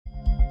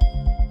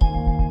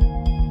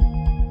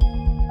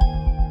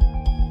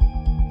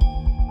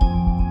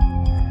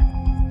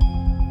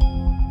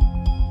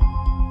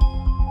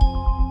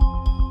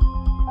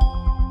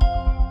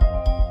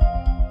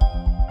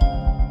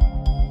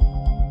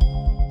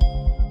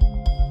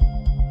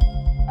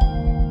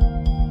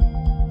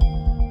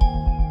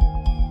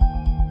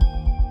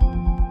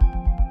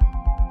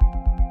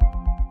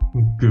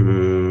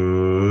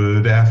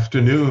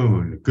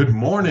afternoon, good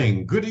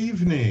morning, good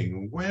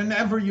evening,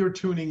 whenever you're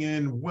tuning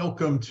in.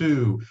 Welcome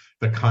to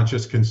the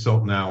Conscious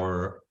Consultant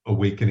Hour,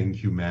 Awakening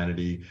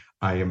Humanity.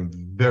 I am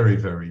very,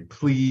 very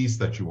pleased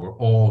that you are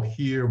all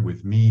here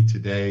with me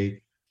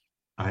today.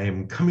 I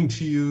am coming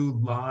to you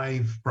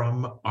live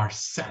from our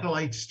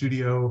satellite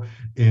studio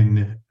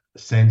in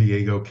San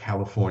Diego,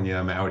 California.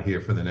 I'm out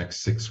here for the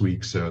next 6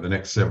 weeks, so the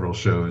next several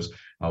shows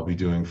I'll be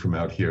doing from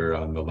out here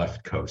on the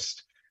left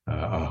coast.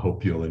 I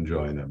hope you'll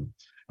enjoy them.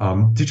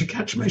 Did you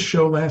catch my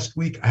show last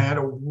week? I had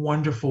a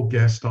wonderful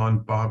guest on,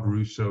 Bob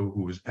Russo,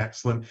 who was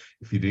excellent.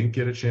 If you didn't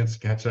get a chance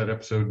to catch that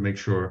episode, make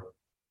sure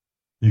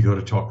you go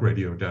to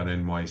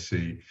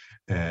talkradio.nyc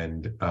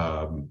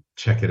and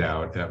check it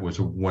out. That was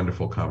a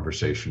wonderful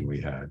conversation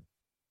we had.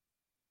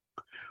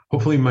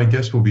 Hopefully my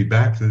guest will be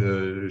back.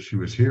 She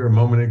was here a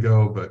moment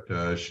ago,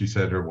 but she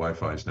said her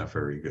Wi-Fi is not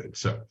very good.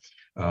 So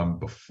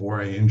before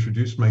I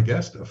introduce my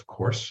guest, of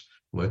course,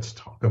 let's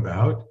talk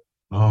about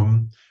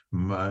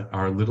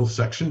our little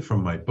section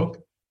from my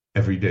book,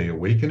 Everyday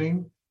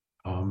Awakening.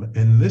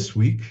 And this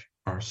week,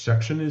 our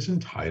section is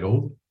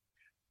entitled,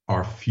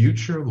 Our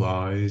Future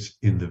Lies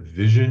in the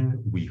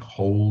Vision We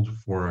Hold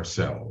for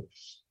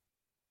Ourselves.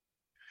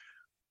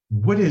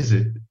 What is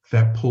it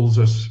that pulls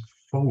us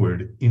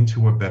forward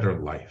into a better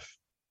life?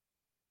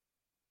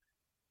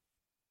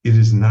 It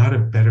is not a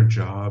better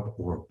job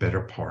or a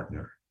better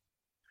partner.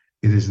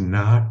 It is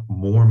not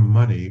more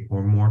money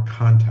or more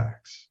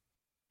contacts.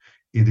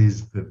 It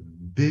is the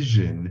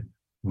vision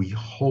we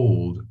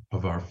hold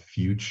of our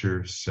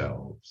future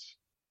selves.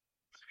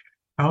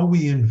 How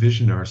we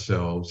envision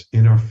ourselves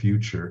in our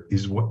future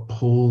is what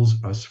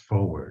pulls us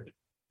forward.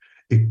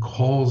 It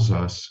calls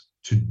us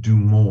to do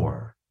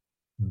more,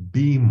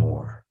 be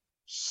more,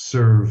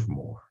 serve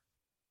more.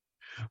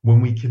 When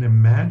we can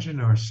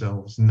imagine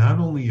ourselves not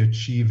only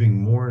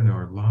achieving more in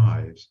our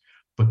lives,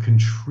 but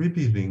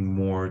contributing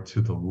more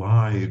to the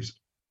lives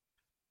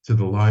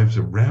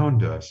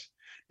around us,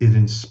 it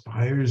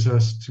inspires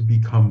us to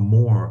become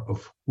more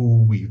of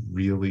who we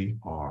really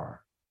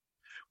are.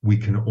 We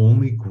can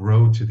only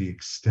grow to the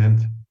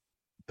extent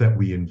that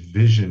we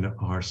envision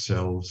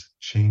ourselves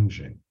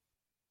changing.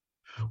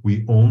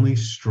 We only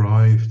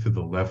strive to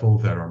the level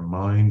that our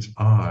mind's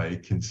eye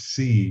can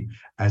see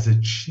as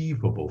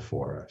achievable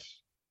for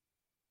us.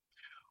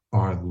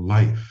 Our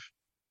life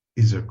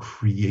is a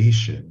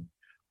creation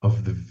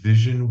of the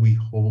vision we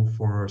hold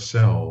for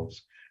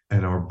ourselves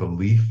and our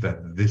belief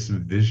that this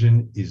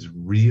vision is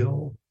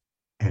real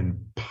and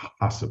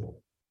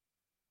possible.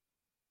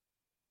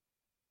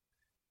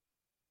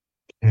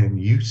 Can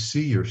you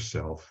see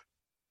yourself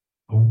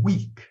a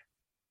week,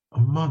 a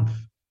month,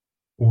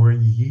 or a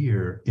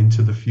year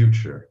into the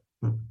future?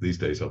 These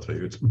days, I'll tell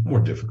you, it's more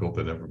difficult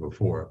than ever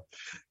before.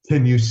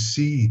 Can you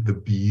see the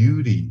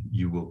beauty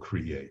you will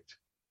create,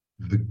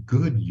 the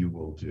good you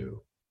will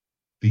do,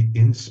 the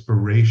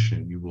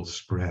inspiration you will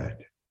spread?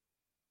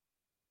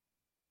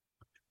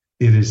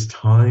 It is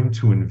time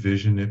to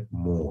envision it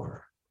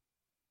more,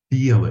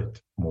 feel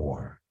it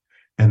more,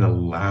 and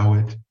allow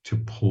it to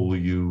pull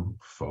you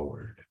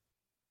forward.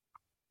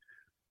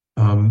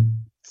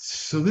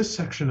 So this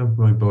section of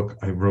my book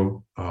I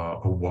wrote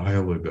a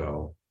while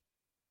ago.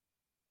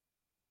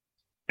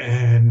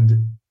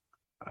 And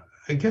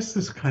I guess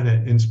this kind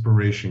of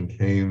inspiration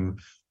came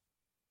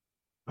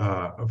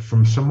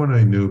from someone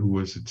I knew who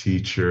was a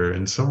teacher,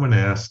 and someone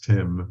asked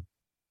him,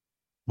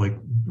 like,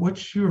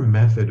 what's your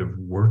method of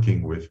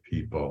working with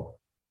people?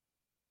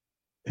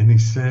 And he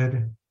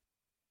said,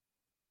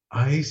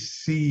 I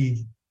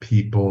see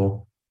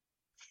people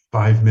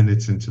 5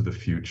 minutes into the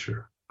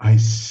future. I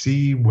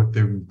see what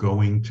they're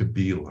going to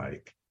be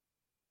like.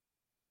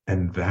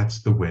 And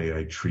that's the way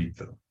I treat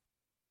them.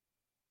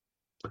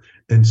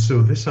 And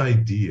so this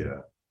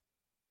idea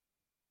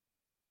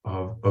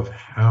of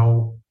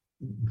how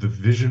the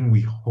vision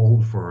we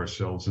hold for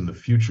ourselves in the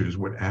future is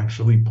what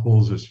actually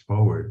pulls us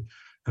forward.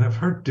 And I've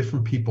heard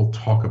different people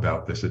talk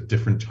about this at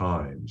different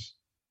times,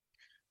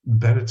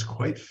 that it's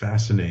quite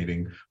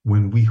fascinating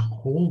when we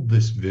hold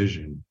this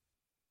vision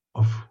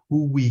of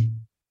who we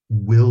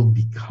will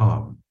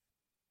become,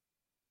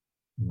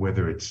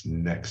 whether it's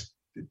next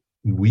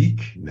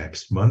week,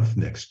 next month,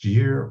 next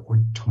year,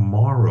 or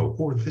tomorrow,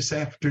 or this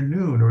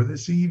afternoon, or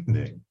this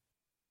evening.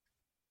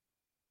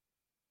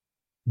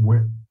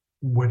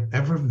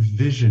 Whatever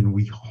vision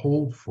we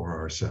hold for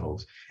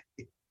ourselves,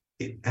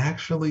 it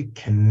actually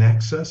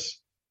connects us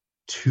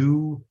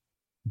to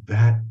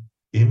that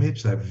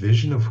image, that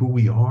vision of who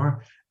we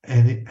are,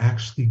 and it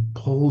actually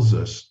pulls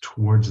us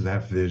towards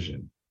that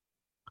vision.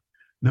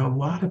 Now, a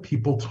lot of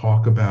people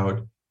talk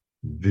about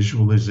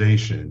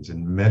visualizations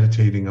and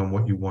meditating on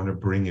what you want to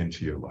bring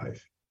into your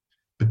life,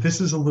 but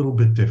this is a little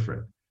bit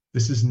different.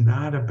 This is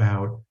not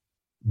about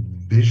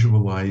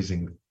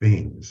visualizing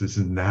things. This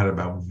is not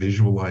about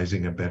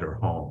visualizing a better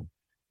home.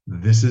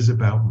 This is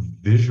about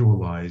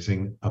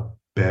visualizing a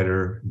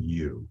better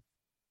you.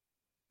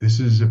 This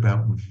is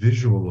about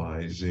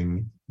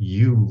visualizing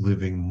you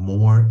living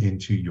more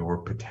into your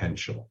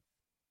potential.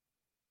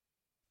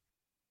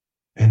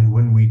 And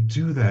when we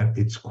do that,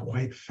 it's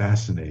quite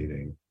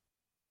fascinating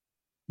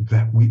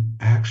that we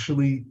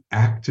actually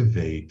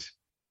activate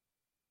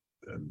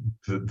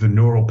the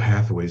neural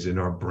pathways in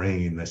our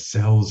brain, the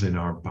cells in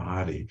our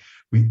body.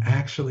 We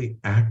actually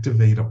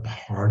activate a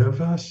part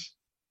of us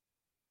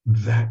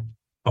that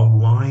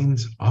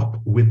aligns up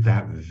with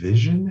that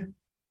vision.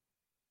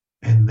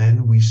 And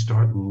then we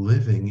start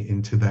living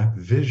into that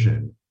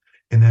vision.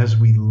 And as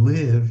we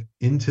live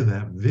into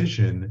that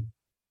vision,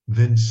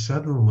 then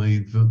suddenly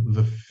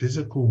the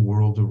physical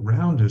world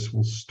around us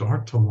will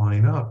start to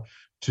line up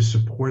to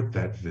support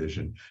that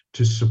vision,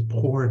 to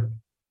support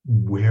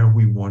where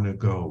we want to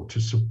go, to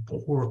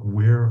support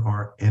where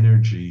our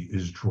energy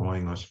is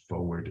drawing us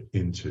forward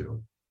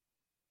into.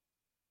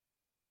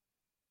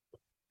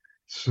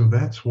 So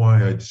that's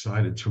why I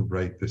decided to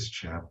write this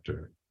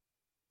chapter,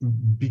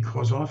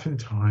 because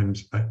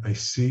oftentimes I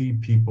see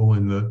people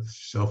in the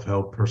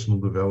self-help, personal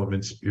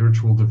development,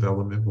 spiritual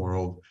development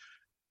world,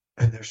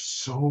 and they're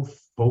so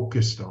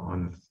focused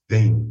on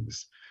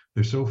things.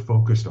 They're so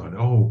focused on,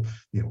 oh,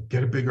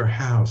 get a bigger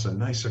house, a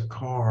nicer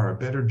car, a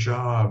better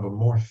job, a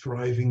more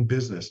thriving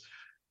business.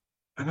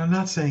 And I'm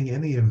not saying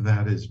any of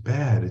that is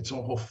bad. It's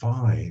all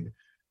fine.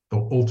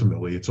 But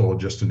ultimately, it's all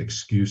just an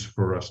excuse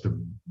for us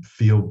to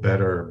feel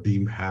better,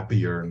 be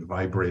happier, and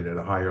vibrate at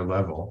a higher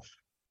level.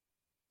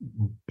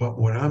 But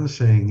what I'm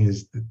saying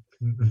is that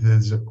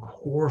there's a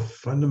core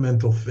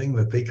fundamental thing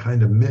that they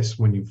kind of miss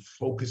when you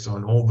focus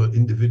on all the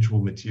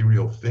individual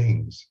material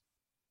things.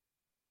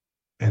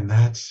 And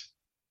that's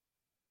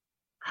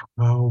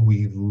how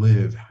we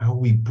live, how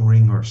we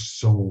bring our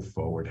soul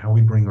forward, how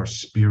we bring our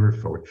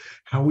spirit forward,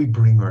 how we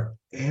bring our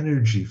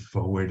energy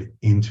forward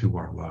into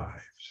our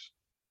lives.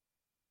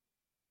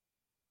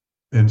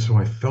 And so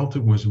I felt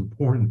it was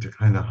important to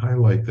kind of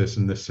highlight this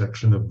in this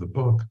section of the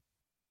book,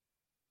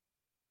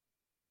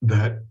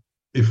 that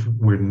if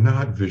we're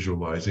not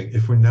visualizing,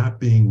 if we're not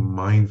being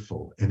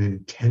mindful and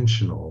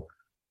intentional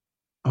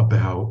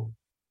about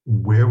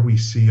where we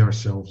see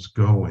ourselves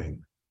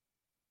going,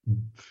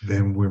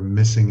 then we're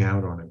missing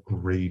out on a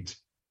great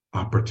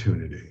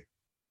opportunity.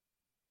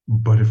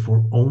 But if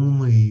we're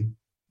only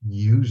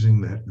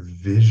using that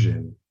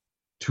vision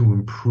to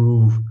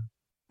improve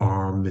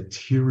our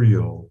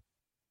material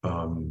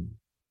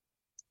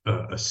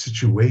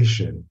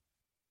situation,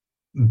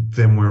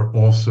 then we're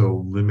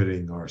also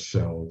limiting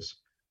ourselves.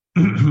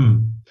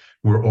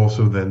 We're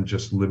also then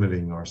just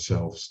limiting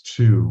ourselves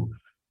to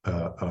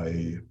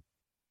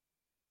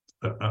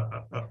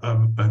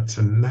it's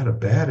not a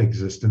bad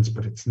existence,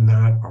 but it's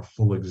not our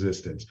full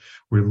existence.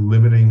 We're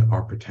limiting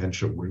our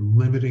potential. We're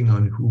limiting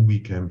on who we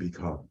can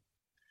become.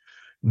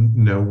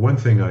 Now, one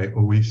thing I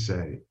always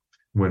say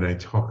when I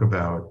talk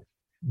about,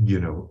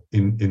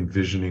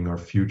 envisioning our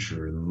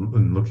future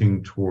and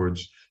looking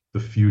towards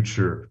the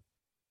future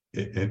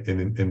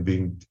and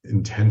being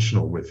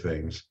intentional with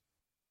things,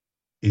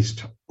 is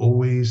to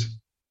always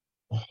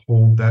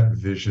hold that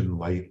vision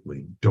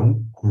lightly.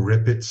 Don't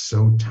grip it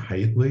so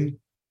tightly,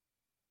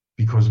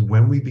 because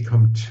when we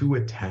become too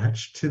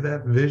attached to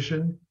that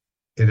vision,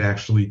 it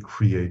actually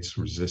creates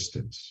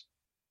resistance.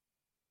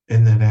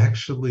 And then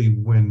actually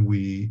when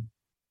we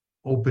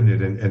open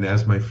it, and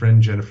as my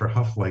friend Jennifer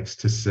Huff likes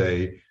to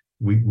say,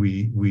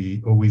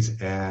 we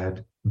always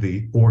add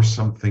the or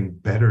something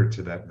better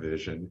to that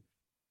vision,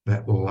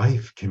 that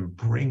life can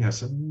bring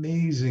us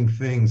amazing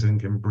things and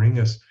can bring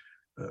us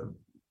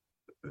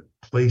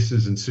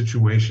places and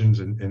situations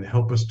and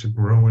help us to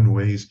grow in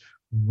ways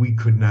we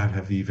could not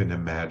have even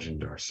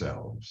imagined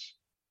ourselves.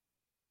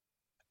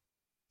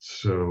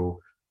 So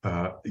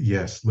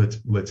yes,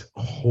 let's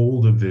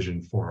hold a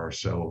vision for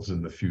ourselves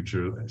in the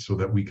future so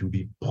that we can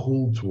be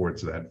pulled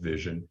towards that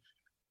vision,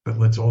 but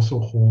let's also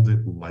hold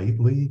it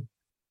lightly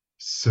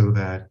so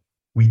that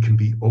we can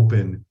be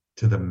open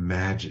to the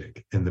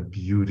magic and the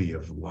beauty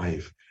of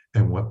life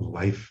and what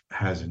life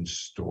has in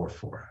store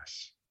for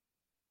us.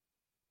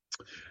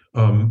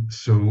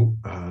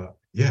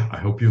 Yeah, I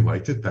hope you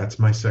liked it. That's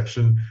my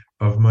section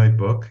of my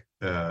book,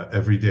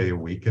 Everyday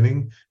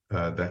Awakening.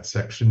 That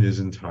section is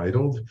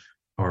entitled,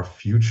 Our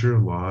Future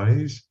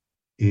Lies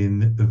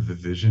in the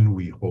Vision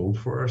We Hold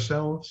for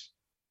Ourselves.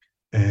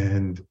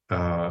 And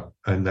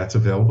that's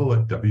available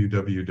at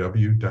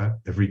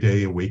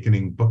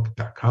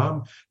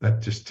www.everydayawakeningbook.com.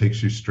 That just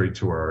takes you straight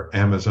to our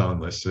Amazon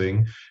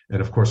listing.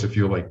 And of course, if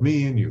you're like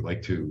me and you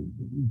like to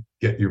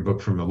get your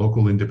book from a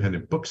local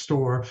independent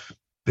bookstore,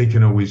 they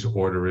can always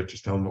order it.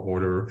 Just tell them to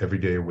order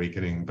Everyday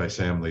Awakening by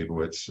Sam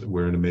Leibowitz.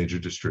 We're in a major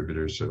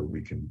distributor, so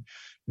they can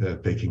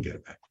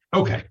get that.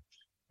 Okay.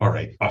 All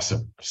right.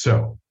 Awesome.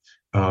 So,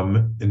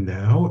 and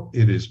now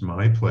it is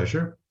my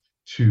pleasure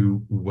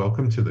to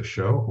welcome to the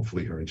show,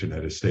 hopefully her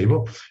internet is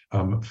stable,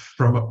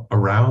 from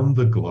around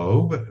the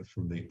globe,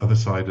 from the other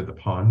side of the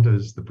pond,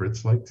 as the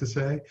Brits like to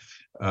say.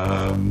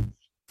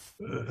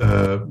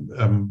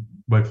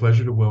 My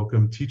pleasure to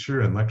welcome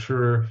teacher and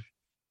lecturer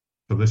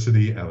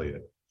Felicity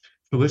Elliott.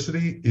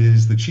 Felicity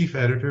is the chief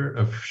editor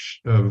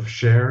of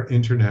Share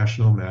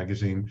International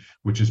magazine,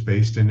 which is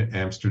based in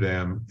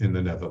Amsterdam in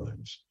the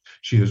Netherlands.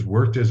 She has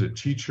worked as a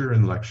teacher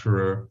and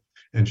lecturer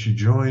and she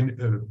joined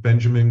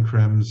Benjamin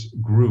Krem's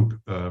group,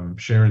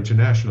 Share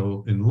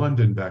International, in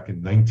London back in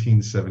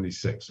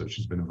 1976. So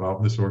she's been involved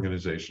in this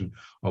organization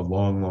a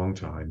long, long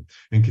time,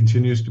 and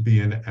continues to be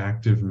an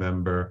active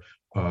member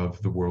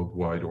of the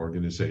worldwide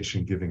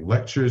organization, giving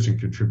lectures and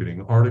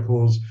contributing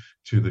articles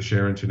to the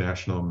Share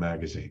International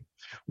magazine.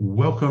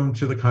 Welcome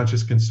to the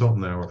Conscious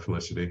Consultant Hour,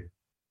 Felicity.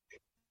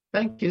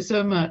 Thank you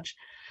so much.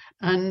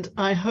 And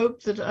I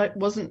hope that it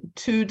wasn't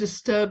too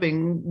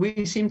disturbing.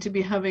 We seem to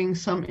be having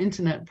some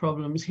internet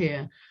problems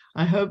here.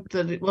 I hope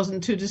that it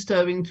wasn't too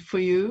disturbing for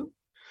you.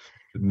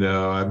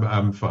 No,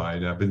 I'm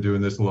fine. I've been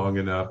doing this long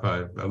enough.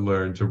 I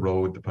learned to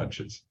roll with the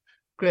punches.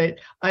 Great.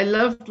 I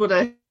loved what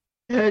I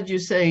heard you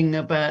saying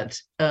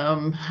about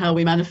how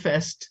we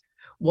manifest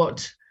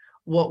what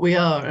we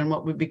are and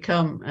what we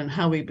become and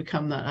how we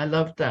become that. I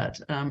loved that.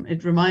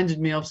 It reminded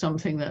me of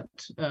something that,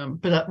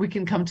 but we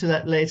can come to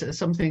that later,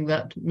 something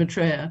that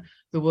Maitreya,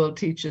 the world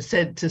teacher,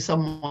 said to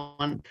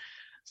someone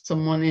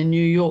in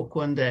New York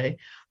one day.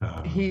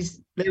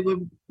 They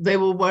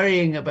were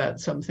worrying about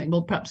something.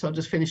 Well, perhaps I'll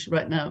just finish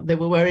right now. They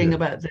were worrying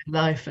about their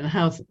life and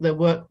how their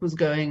work was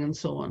going and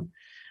so on.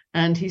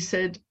 And he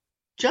said,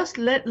 just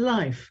let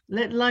life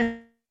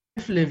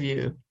live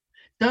you.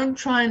 Don't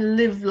try and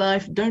live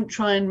life. Don't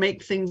try and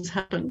make things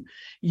happen.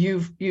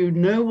 You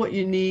know what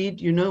you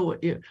need.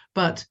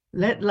 But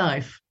let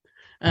life.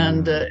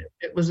 And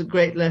it was a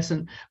great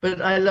lesson.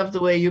 But I love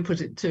the way you put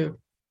it too.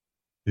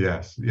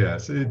 Yes.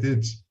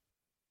 It's.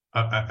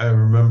 I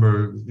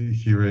remember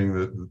hearing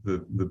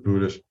the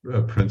Buddhist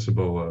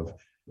principle of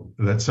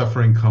that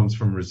suffering comes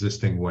from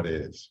resisting what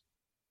is,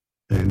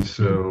 and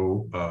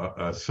so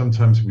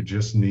sometimes we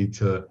just need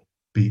to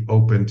be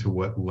open to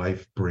what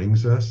life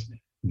brings us.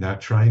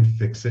 Not try and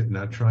fix it,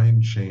 not try and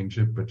change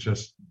it, but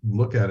just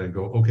look at it and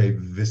go, okay,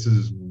 this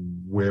is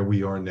where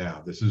we are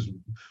now. This is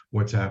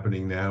what's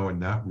happening now, and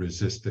not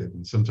resist it.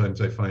 And sometimes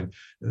I find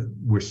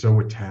we're so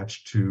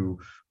attached to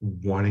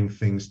wanting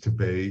things to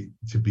be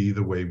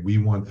the way we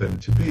want them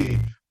to be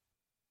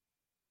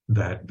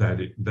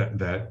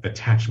that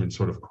attachment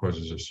sort of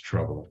causes us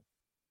trouble.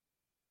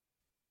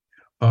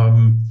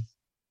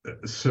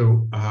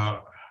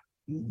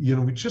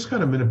 We just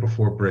got a minute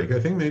before break. I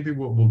think maybe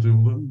what we'll do,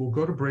 we'll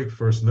go to break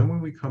first, and then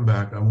when we come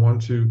back, I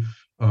want to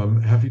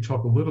have you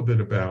talk a little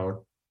bit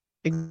about.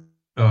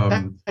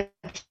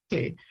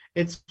 Exactly.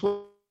 It's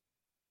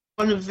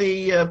one of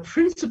the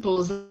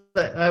principles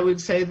that I would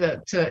say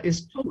that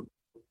is taught.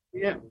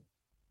 Yeah.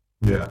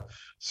 Yeah.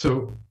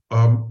 So,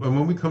 and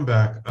when we come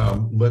back,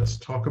 let's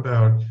talk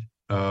about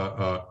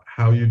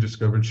how you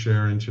discovered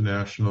Share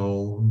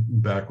International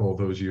back all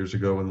those years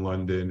ago in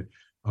London.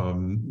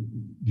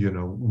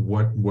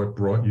 What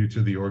brought you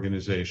to the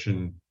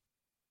organization,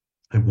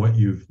 and what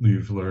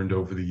you've learned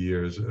over the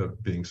years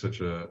of being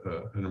such an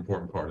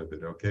important part of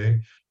it. Okay,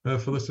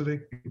 Felicity?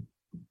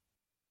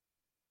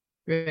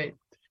 Great.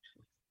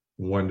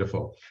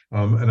 Wonderful.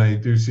 And I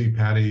do see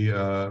Patty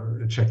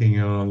checking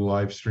in on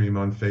live stream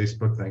on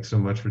Facebook. Thanks so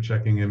much for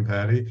checking in,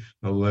 Patty.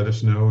 Let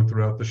us know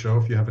throughout the show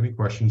if you have any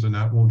questions or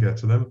not. We'll get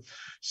to them.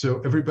 So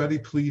everybody,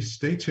 please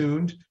stay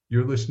tuned.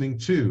 You're listening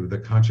to the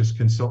Conscious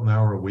Consultant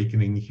Hour,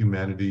 Awakening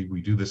Humanity.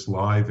 We do this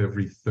live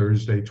every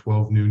Thursday,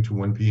 12 noon to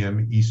 1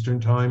 p.m. Eastern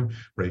Time,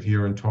 right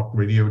here on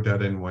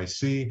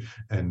talkradio.nyc,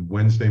 and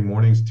Wednesday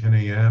mornings, 10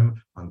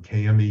 a.m. on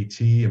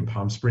KMET in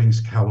Palm Springs,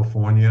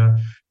 California.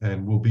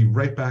 And we'll be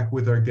right back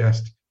with our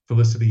guest,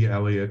 Felicity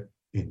Elliott,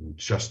 in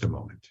just a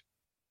moment.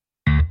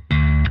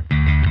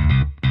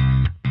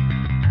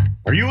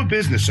 Are you a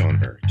business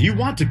owner? Do you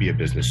want to be a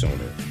business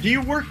owner? Do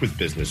you work with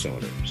business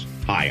owners?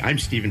 Hi, I'm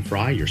Stephen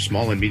Fry, your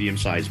small and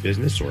medium-sized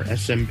business, or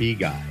SMB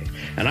guy,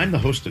 and I'm the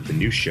host of the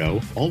new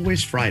show,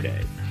 Always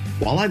Friday.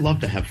 While I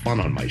love to have fun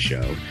on my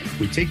show,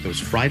 we take those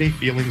Friday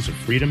feelings of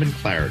freedom and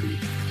clarity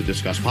to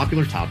discuss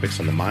popular topics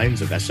on the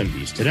minds of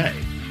SMBs today.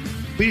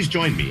 Please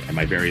join me and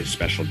my various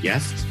special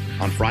guests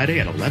on Friday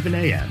at 11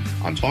 a.m.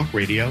 on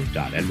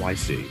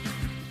talkradio.nyc.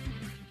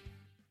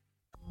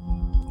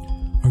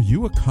 Are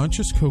you a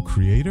conscious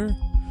co-creator?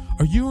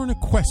 Are you on a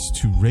quest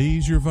to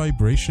raise your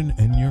vibration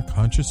and your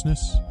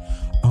consciousness?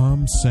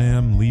 I'm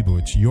Sam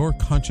Leibowitz, your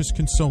conscious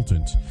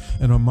consultant,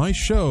 and on my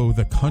show,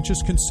 The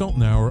Conscious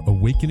Consultant Hour,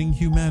 Awakening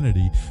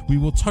Humanity, we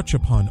will touch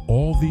upon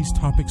all these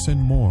topics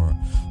and more.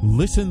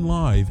 Listen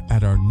live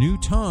at our new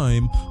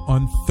time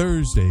on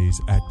Thursdays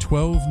at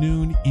 12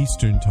 noon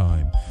Eastern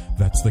Time.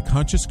 That's The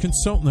Conscious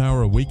Consultant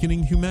Hour,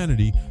 Awakening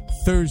Humanity,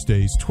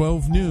 Thursdays,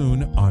 12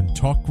 noon on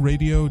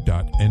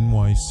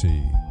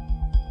talkradio.nyc.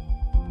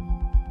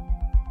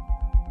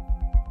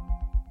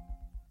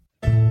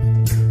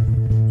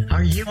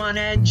 Are you on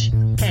edge?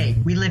 Hey,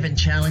 we live in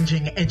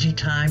challenging, edgy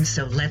times,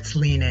 so let's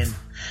lean in.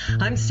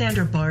 I'm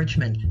Sandra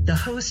Bargeman, the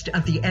host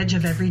of The Edge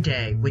of Every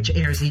Day, which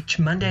airs each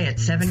Monday at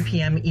 7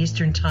 p.m.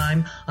 Eastern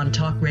Time on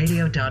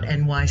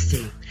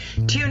talkradio.nyc.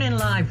 Tune in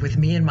live with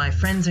me and my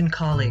friends and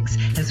colleagues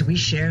as we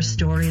share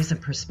stories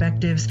and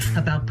perspectives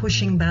about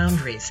pushing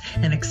boundaries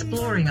and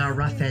exploring our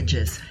rough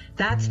edges.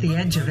 That's The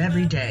Edge of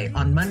Every Day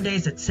on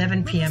Mondays at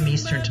 7 p.m.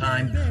 Eastern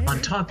Time on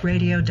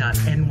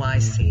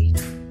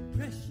talkradio.nyc.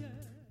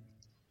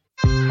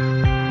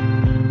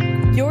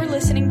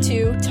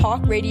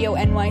 Talk Radio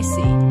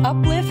NYC.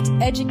 Uplift,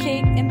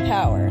 educate,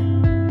 empower.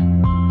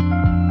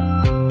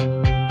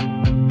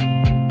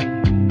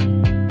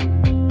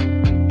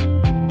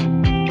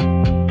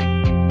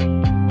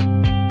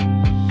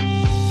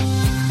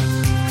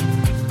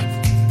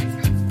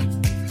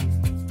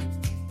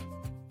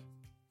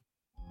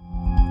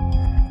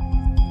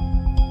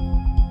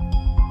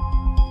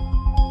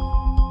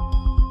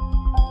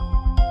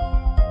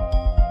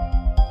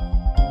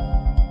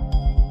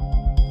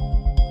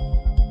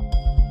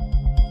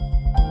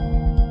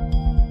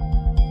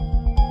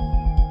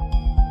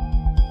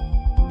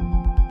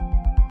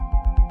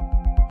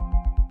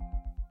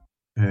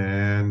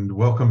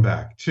 Welcome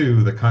back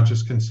to the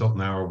Conscious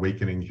Consultant Hour,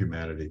 Awakening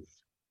Humanity.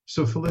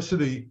 So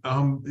Felicity,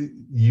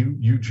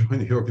 you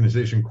joined the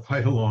organization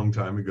quite a long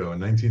time ago in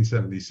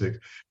 1976.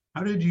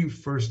 How did you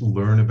first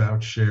learn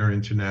about Share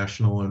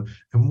International, and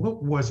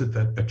what was it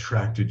that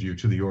attracted you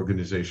to the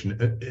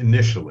organization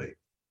initially?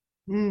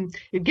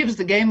 It gives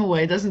the game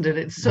away, doesn't it?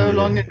 It's so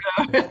long ago.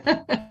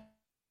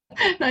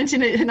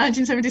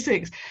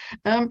 1976.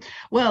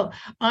 Well,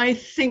 I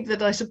think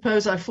that I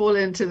suppose I fall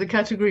into the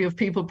category of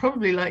people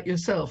probably like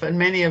yourself and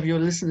many of your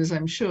listeners,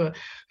 I'm sure,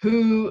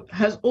 who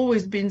has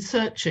always been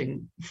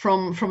searching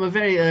from a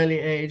very early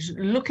age,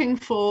 looking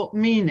for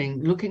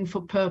meaning, looking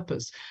for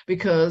purpose.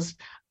 Because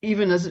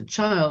even as a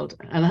child,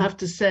 and I have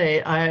to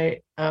say,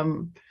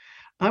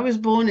 I was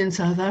born in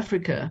South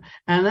Africa,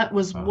 and that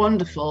was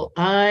wonderful.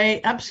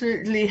 I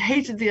absolutely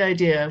hated the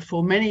idea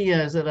for many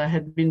years that I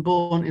had been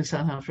born in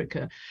South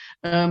Africa,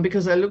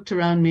 because I looked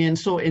around me and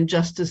saw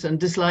injustice and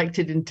disliked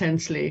it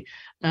intensely,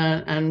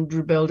 and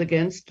rebelled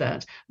against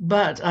that.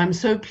 But I'm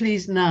so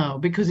pleased now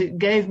because it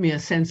gave me a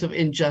sense of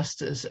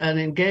injustice, and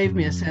it gave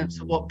me a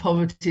sense of what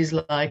poverty is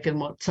like and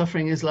what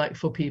suffering is like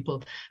for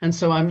people. And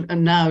so I'm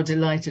now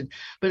delighted.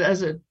 But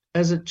as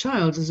a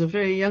child, as a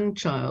very young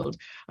child,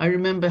 I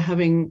remember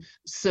having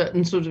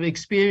certain sort of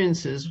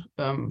experiences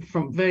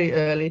from very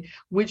early,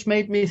 which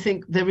made me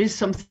think there is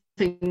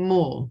something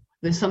more.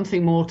 There's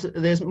something more.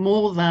 There's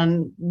more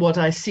than what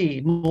I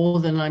see, more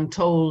than I'm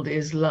told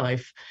is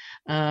life.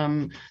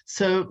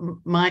 So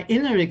my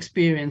inner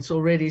experience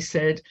already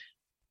said,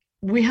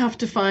 we have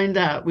to find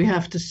out, we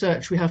have to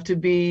search, we have to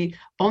be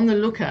on the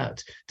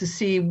lookout to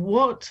see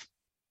what.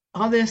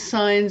 Are there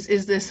signs?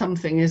 Is there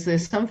something? Is there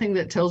something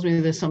that tells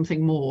me there's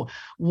something more?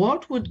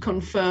 What would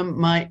confirm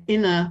my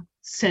inner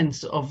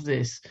sense of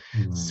this?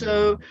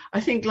 So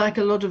I think, like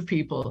a lot of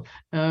people,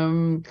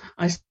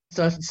 I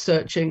started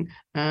searching,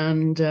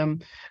 and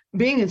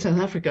being in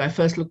South Africa, I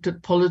first looked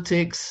at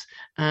politics.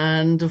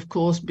 And of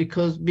course,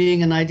 because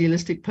being an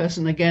idealistic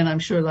person, again, I'm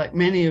sure like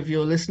many of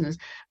your listeners,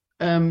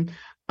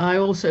 I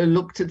also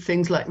looked at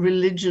things like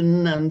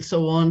religion and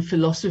so on,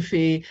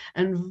 philosophy,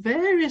 and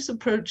various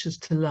approaches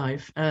to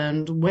life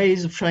and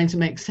ways of trying to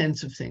make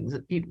sense of things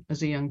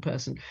as a young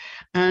person.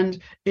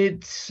 And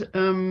it's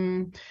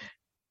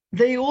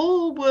they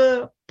all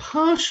were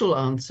partial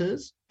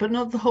answers, but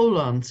not the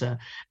whole answer.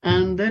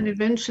 And then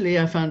eventually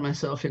I found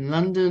myself in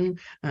London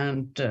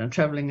and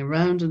traveling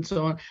around and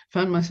so on,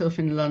 found myself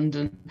in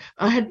London.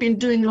 I had been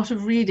doing a lot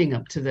of reading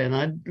up to then.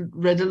 I'd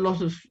read a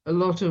lot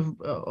of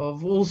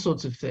all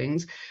sorts of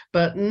things,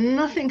 but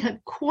nothing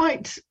had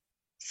quite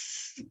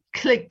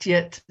clicked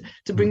yet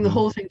to bring the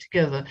whole thing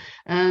together.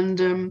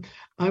 And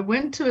I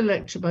went to a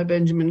lecture by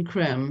Benjamin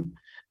Creme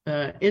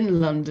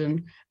in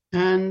London.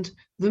 And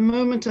the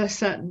moment I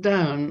sat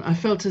down, I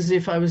felt as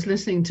if I was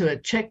listening to a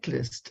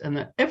checklist, and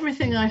that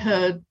everything I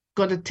heard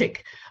got a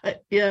tick.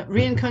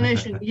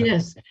 Reincarnation,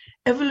 yes.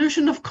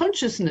 Evolution of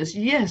consciousness,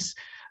 yes.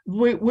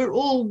 We're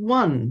all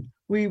one.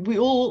 We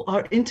all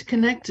are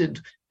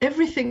interconnected.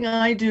 Everything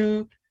I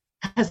do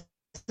has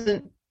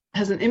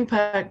an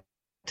impact,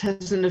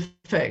 has an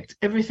effect.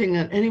 Everything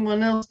that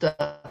anyone else does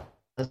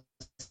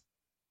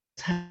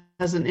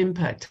has an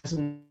impact, has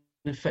an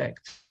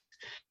effect.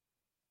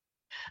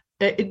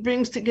 It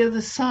brings together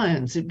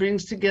science. It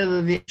brings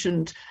together the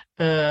ancient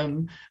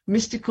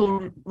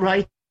mystical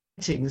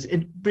writings.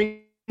 It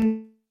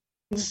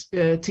brings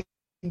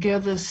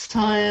together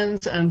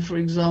science and, for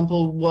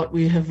example, what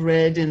we have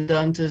read in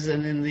Dante's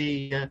and in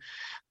the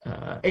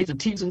Age of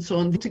Thebes and so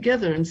on,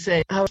 together and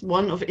say how it's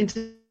one of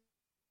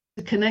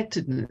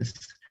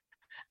interconnectedness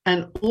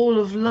and all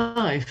of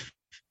life,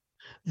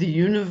 the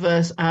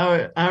universe,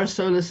 our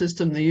solar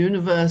system, the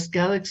universe,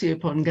 galaxy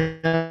upon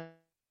galaxy.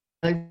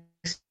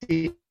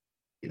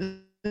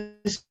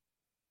 This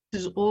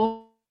is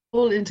all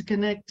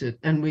interconnected,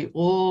 and we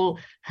all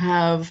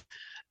have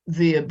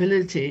the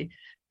ability.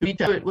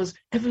 It was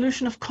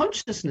evolution of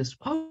consciousness.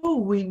 Oh,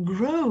 we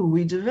grow,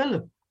 we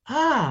develop.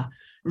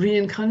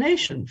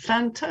 Reincarnation,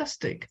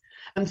 fantastic,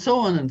 and so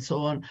on and so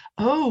on.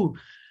 Oh,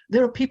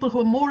 there are people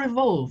who are more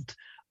evolved.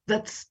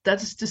 That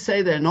is to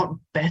say, they're not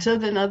better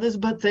than others,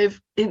 but they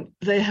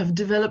have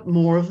developed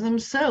more of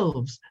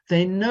themselves.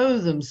 They know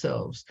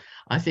themselves.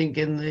 I think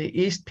in the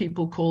East,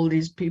 people call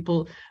these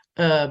people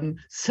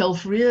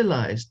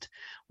self-realized.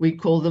 We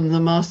call them the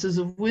masters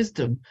of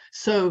wisdom.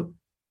 So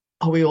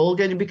are we all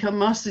going to become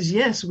masters?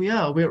 Yes, we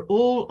are. We're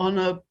all on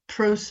a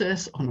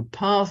process, on a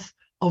path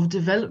of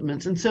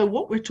development. And so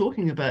what we're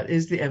talking about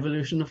is the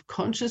evolution of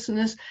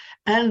consciousness,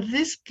 and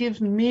this gives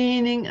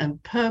meaning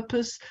and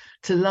purpose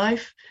to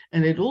life,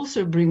 and it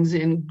also brings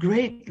in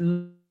great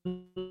law,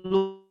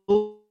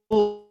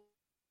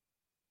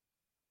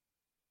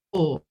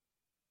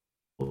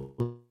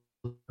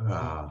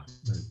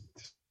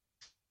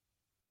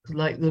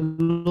 like the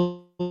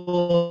law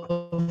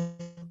of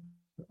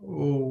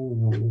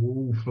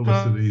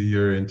Felicity,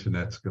 your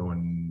internet's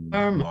going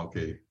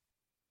wonky.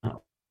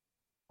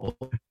 Or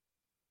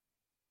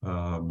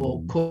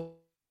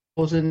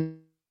cause and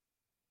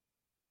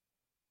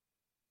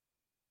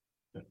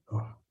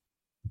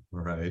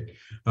right.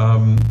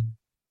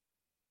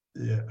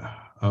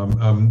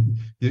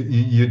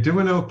 You're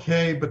doing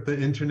okay, but the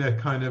internet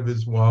kind of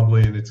is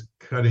wobbly and it's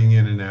cutting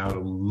in and out a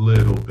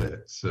little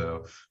bit.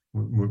 So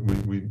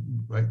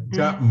I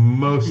got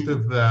most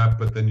of that,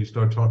 but then you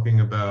start talking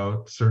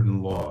about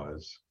certain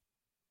laws.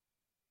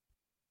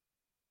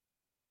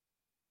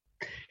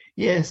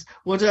 Yes,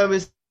 what I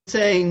was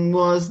saying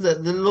was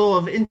that the law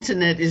of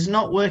internet is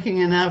not working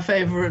in our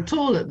favor at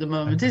all at the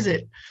moment, is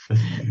it?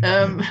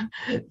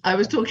 I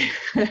was talking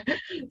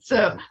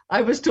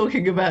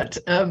about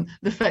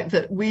the fact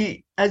that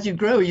as you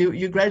grow,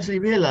 you gradually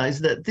realize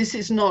that this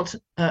is not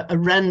a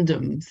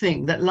random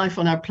thing, that life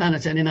on our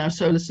planet and in our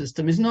solar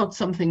system is not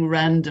something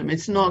random.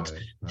 It's not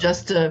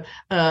just a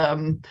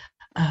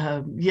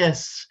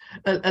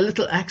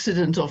little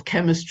accident of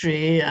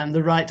chemistry and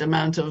the right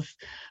amount of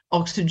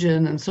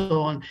oxygen and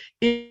so on.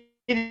 It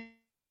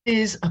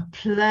is a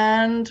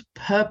planned,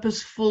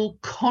 purposeful,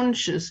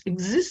 conscious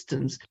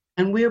existence,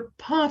 and we're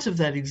part of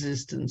that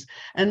existence.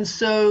 And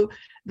so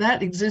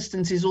that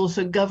existence is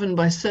also governed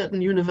by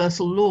certain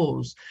universal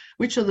laws,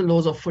 which are the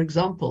laws of, for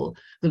example,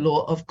 the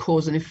law of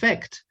cause and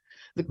effect.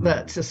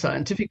 That's a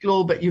scientific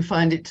law, but you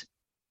find it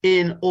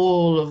in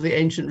all of the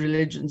ancient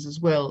religions as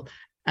well,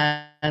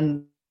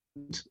 and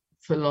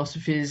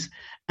philosophies.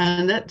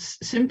 And that's,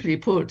 simply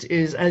put,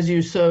 is as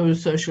you sow,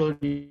 so shall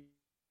you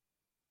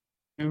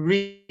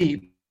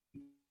reap,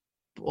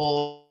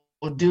 or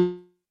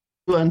do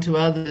unto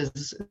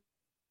others,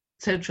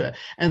 etc.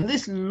 And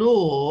this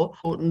law,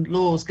 important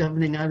laws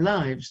governing our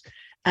lives.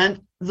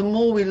 And the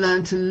more we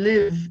learn to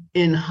live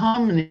in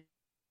harmony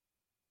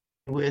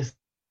with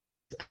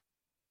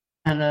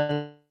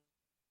and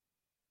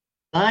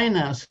align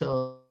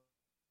ourselves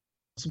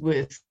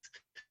with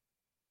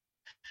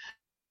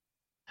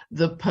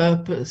the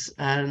purpose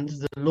and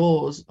the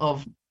laws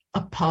of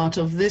a part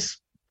of this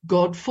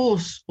God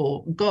force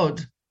or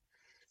God.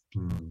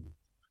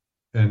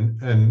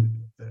 And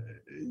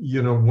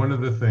one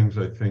of the things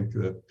I think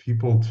that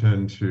people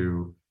tend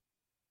to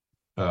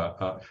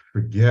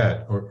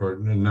forget or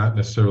not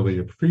necessarily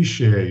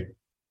appreciate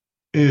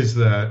is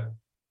that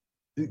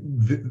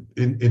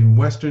in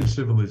Western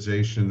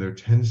civilization, there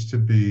tends to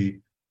be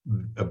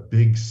a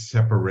big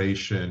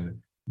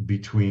separation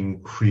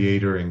between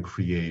creator and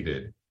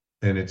created.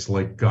 And it's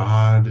like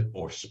God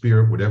or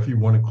spirit, whatever you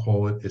want to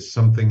call it, is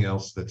something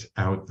else that's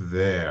out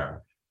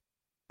there.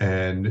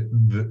 And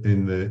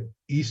in the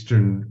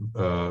Eastern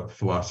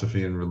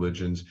philosophy and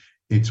religions,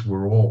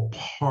 we're all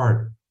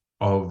part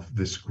of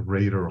this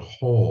greater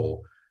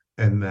whole,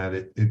 and that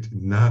it's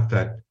not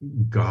that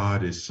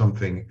God is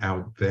something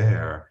out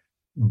there,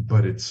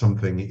 but it's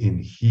something in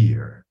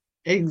here.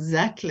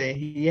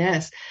 Exactly.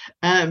 Yes.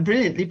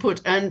 Brilliantly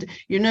put. And,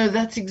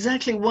 that's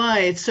exactly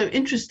why it's so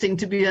interesting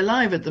to be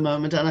alive at the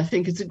moment. And I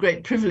think it's a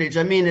great privilege.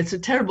 I mean, it's a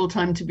terrible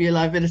time to be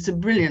alive, but it's a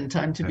brilliant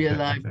time to be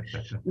alive.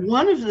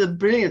 One of the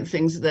brilliant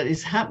things that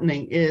is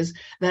happening is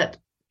that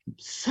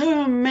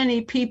so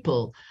many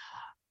people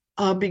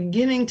are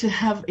beginning to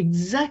have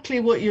exactly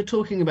what you're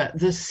talking about,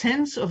 the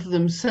sense of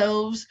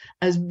themselves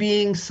as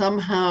being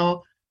somehow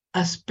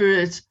a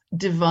spirit,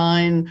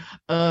 divine,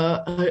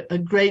 a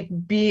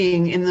great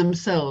being in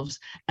themselves,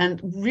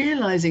 and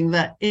realizing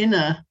that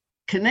inner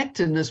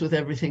connectedness with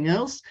everything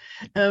else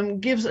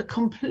gives a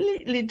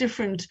completely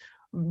different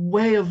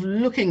way of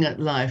looking at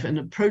life and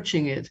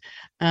approaching it.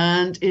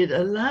 And it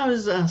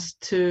allows us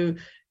to,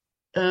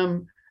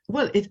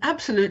 it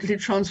absolutely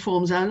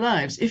transforms our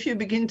lives. If you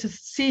begin to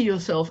see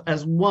yourself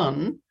as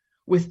one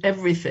with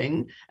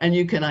everything, and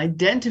you can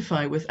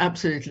identify with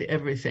absolutely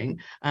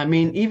everything. I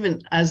mean, even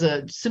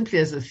simply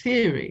as a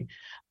theory,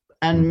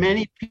 and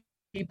many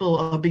people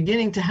are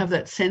beginning to have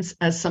that sense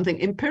as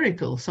something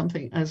empirical,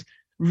 something as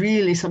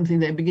really something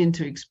they begin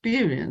to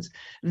experience.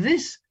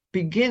 This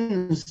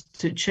begins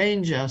to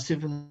change our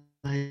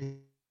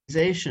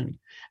civilization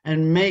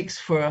and makes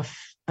for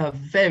a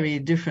very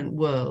different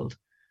world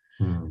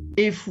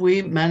if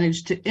we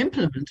manage to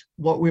implement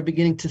what we're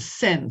beginning to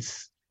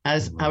sense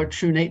as our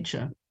true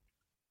nature.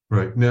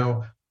 Right.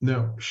 Now,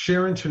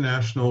 Share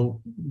International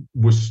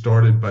was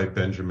started by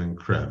Benjamin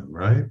Creme,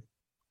 right?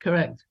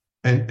 Correct.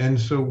 And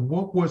so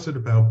what was it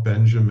about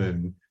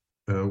Benjamin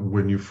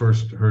when you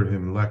first heard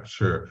him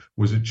lecture?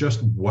 Was it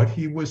just what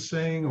he was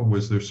saying, or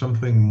was there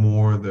something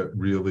more that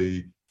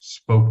really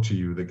spoke to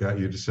you, that got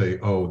you to say,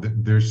 oh,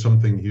 there's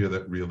something here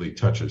that really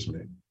touches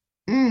me?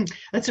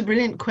 That's a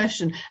brilliant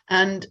question.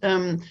 And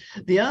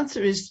the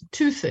answer is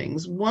two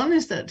things. One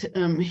is that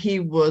he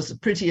was a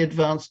pretty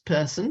advanced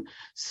person.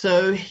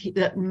 So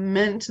that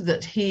meant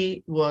that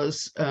he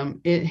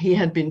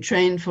had been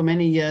trained for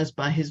many years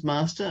by his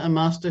master, a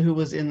master who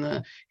was in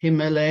the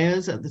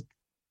Himalayas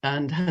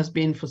and has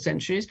been for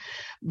centuries,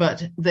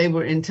 but they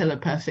were in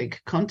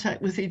telepathic contact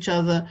with each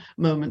other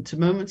moment to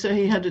moment. So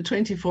he had a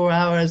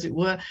 24-hour, as it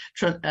were,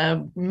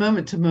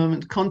 moment to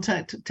moment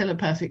contact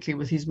telepathically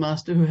with his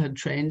master who had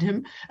trained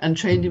him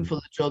for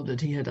the job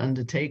that he had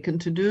undertaken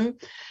to do.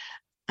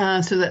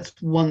 So that's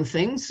one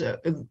thing.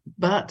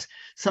 But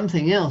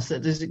something else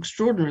that is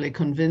extraordinarily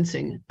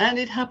convincing, and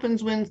it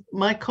happens when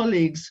my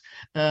colleagues,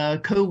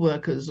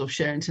 co-workers of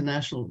Share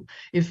International,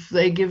 if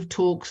they give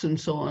talks and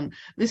so on,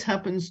 this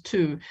happens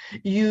too.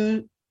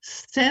 You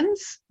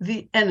sense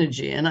the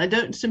energy, and I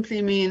don't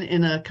simply mean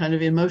in a kind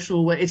of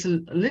emotional way. It's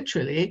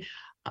literally,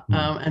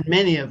 and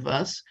many of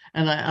us,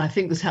 and I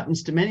think this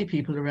happens to many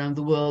people around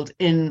the world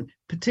in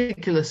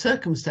particular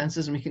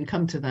circumstances, and we can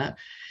come to that.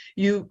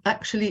 You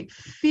actually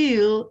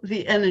feel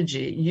the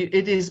energy.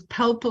 It is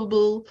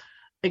palpable,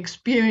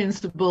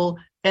 experienceable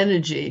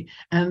energy,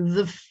 and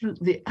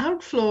the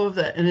outflow of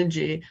that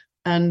energy.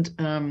 And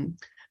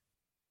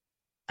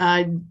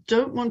I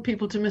don't want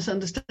people to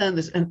misunderstand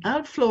this. An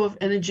outflow of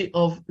energy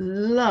of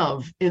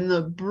love in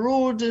the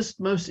broadest,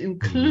 most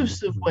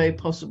inclusive way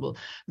possible.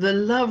 The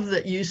love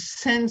that you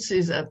sense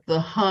is at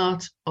the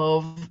heart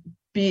of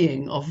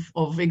being,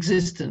 of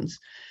existence.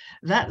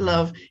 That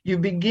love, you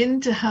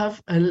begin to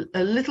have a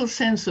little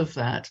sense of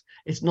that.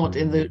 It's not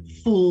in the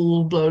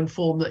full-blown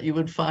form that you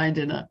would find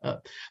in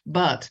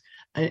but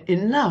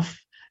enough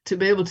to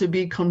be able to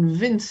be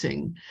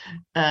convincing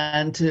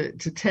and to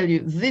tell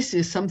you this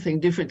is something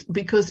different,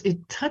 because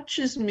it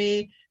touches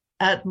me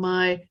at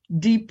my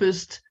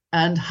deepest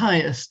and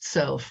highest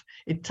self.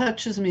 It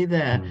touches me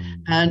there.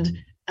 And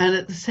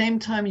at the same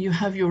time, you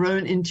have your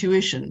own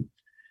intuition.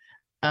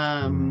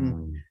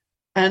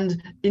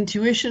 And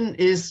intuition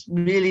is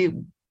really,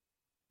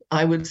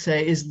 I would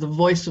say, is the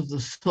voice of the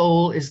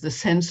soul, is the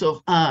sense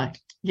of,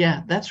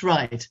 yeah, that's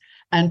right.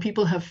 And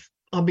people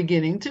are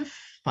beginning to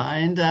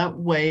find out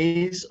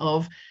ways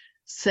of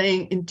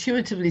saying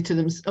intuitively to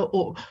them,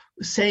 or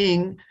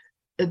saying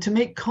to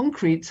make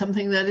concrete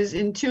something that is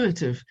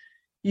intuitive.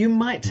 You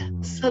might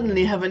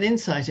suddenly have an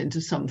insight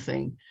into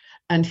something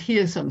and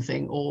hear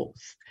something,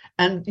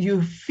 and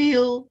you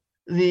feel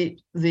the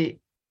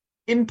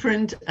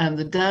imprint and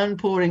the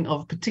downpouring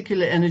of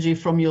particular energy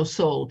from your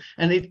soul,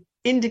 and it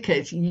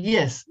indicates,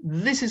 yes,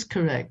 this is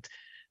correct,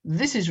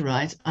 this is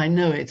right, I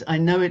know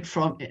it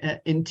from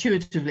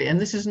intuitively. And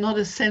this is not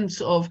a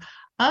sense of,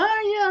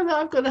 yeah,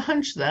 I've got a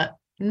hunch that.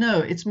 No,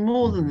 it's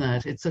more than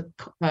that. It's a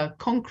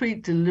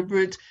concrete,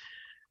 deliberate,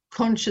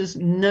 conscious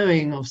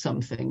knowing of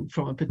something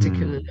from a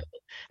particular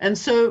level. And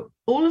so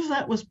all of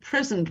that was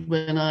present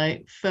when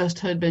I first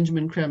heard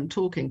Benjamin Creme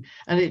talking,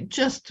 and it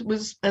just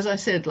was, as I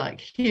said, like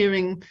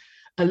hearing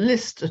a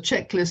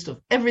checklist of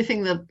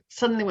everything that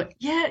suddenly went,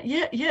 yeah,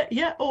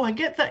 oh, I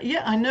get that,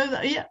 yeah, I know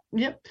that,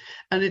 yeah.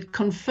 And it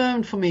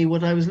confirmed for me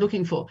what I was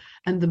looking for.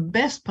 And the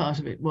best part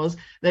of it was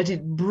that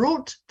it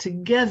brought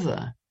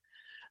together,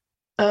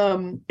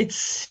 it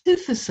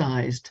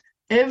synthesized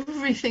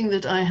everything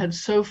that I had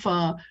so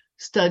far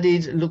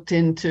studied, looked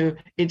into.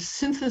 It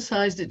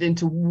synthesized it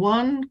into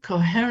one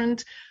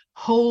coherent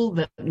whole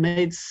that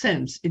made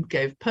sense. It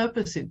gave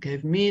purpose, it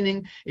gave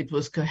meaning, it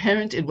was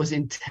coherent, it was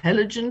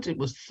intelligent, it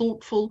was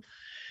thoughtful.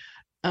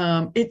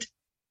 It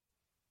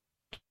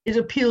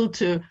appealed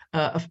to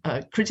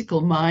a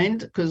critical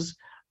mind, because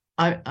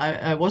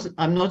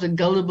I'm not a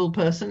gullible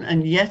person,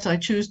 and yet I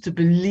choose to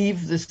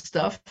believe this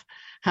stuff.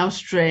 How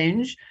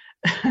strange.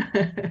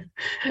 But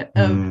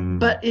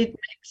it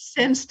makes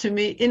sense to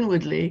me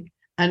inwardly.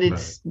 And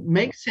it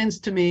makes sense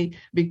to me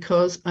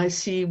because I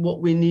see what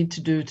we need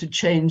to do to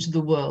change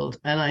the world.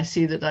 And I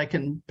see that I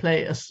can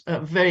play a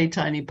very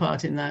tiny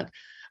part in that.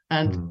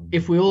 And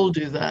if we all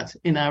do that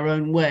in our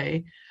own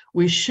way,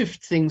 we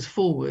shift things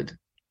forward.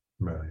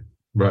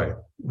 Right.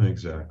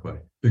 Exactly.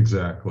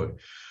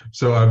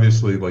 So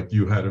obviously, like,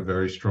 you had a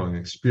very strong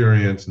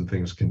experience, and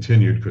things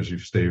continued because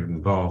you've stayed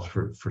involved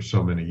for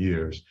so many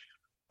years.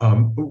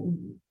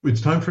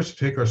 It's time for us to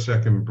take our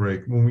second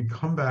break. When we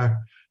come back,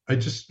 I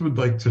just would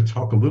like to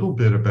talk a little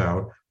bit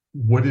about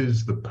what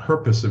is the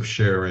purpose of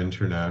Share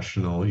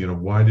International.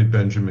 Why did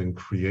Benjamin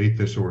create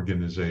this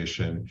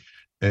organization?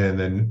 And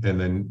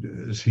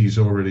then as he's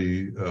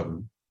already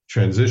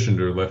transitioned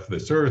or left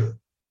this earth,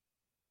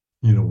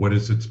 what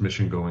is its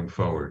mission going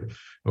forward?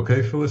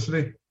 Okay,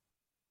 Felicity?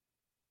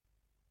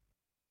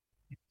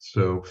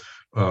 So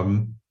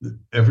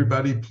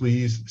everybody,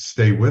 please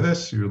stay with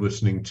us. You're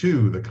listening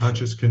to the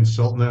Conscious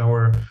Consultant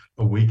Hour,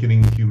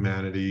 Awakening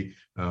Humanity.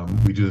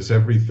 We do this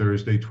every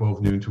Thursday,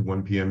 12 noon to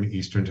 1 p.m.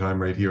 Eastern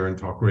Time, right here on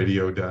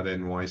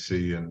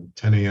talkradio.nyc, and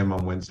 10 a.m.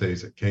 on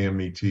Wednesdays at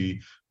KMET,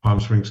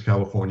 Palm Springs,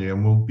 California.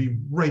 And we'll be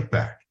right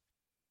back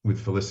with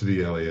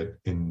Felicity Elliott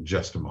in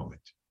just a moment.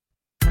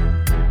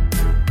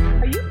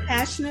 Are you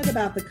passionate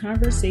about the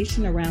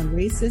conversation around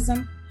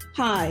racism?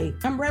 Hi,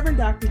 I'm Reverend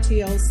Dr.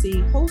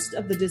 TLC, host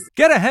of the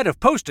Get ahead of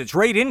postage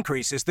rate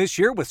increases this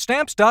year with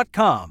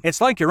Stamps.com. It's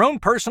like your own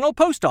personal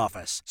post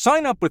office.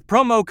 Sign up with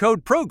promo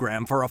code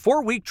PROGRAM for a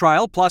 4-week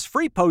trial plus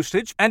free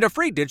postage and a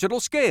free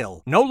digital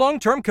scale. No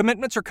long-term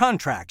commitments or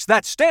contracts.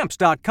 That's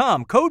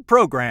Stamps.com, code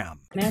PROGRAM.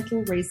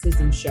 Natural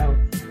Racism Show,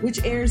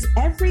 which airs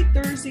every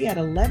Thursday at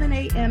 11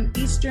 a.m.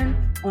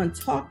 Eastern on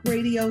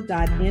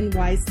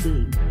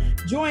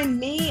talkradio.nyc. Join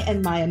me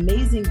and my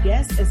amazing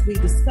guests as we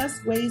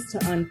discuss ways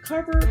to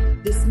uncover,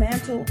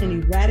 dismantle,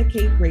 and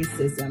eradicate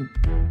racism.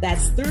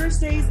 That's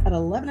Thursdays at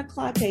 11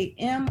 o'clock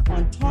a.m.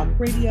 on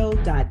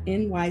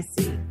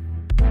talkradio.nyc.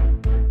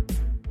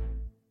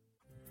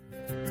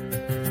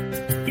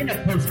 In a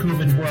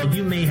post-COVID world,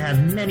 you may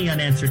have many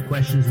unanswered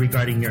questions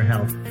regarding your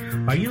health.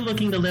 Are you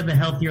looking to live a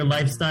healthier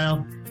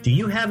lifestyle? Do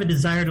you have a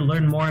desire to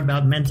learn more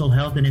about mental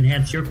health and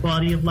enhance your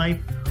quality of life?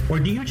 Or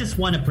do you just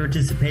want to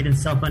participate in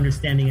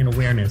self-understanding and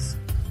awareness?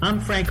 I'm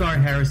Frank R.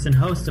 Harrison,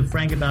 host of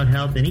Frank About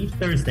Health, and each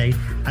Thursday,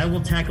 I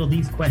will tackle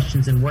these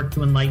questions and work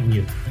to enlighten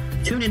you.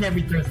 Tune in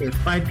every Thursday at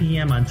 5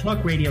 p.m. on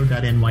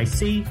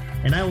talkradio.nyc,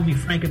 and I will be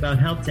frank about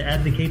health to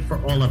advocate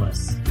for all of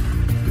us.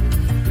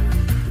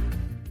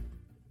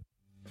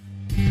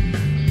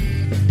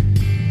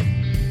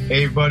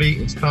 Hey everybody,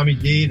 it's Tommy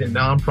D, the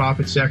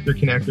nonprofit sector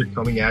connector,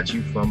 coming at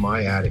you from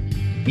my attic.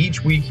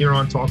 Each week here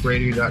on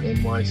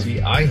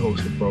talkradio.nyc, I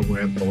host the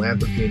program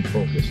Philanthropy in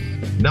Focus.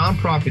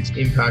 Nonprofits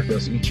impact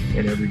us each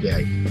and every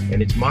day,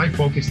 and it's my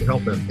focus to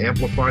help them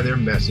amplify their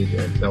message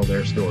and tell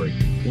their story.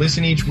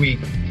 Listen each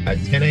week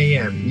at 10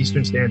 a.m.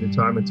 Eastern Standard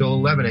Time until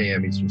 11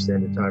 a.m. Eastern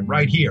Standard Time,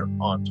 right here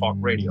on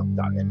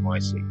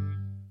talkradio.nyc.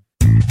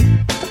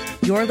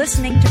 You're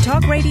listening to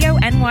Talk Radio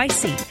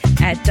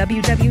NYC at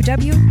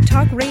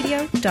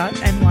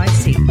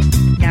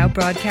www.talkradio.nyc. Now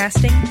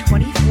broadcasting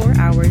 24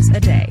 hours a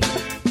day.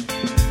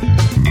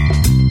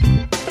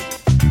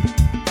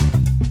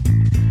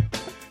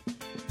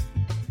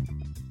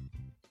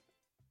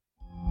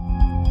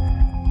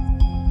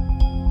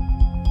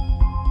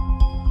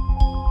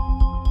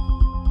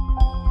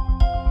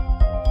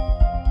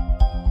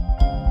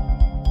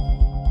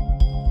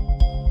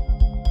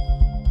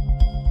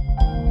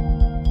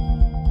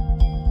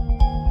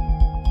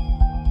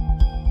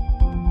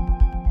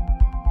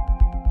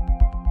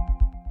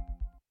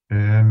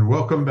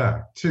 Welcome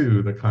back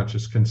to the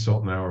Conscious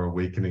Consultant Hour,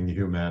 Awakening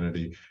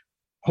Humanity.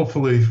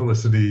 Hopefully,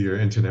 Felicity, your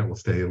internet will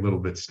stay a little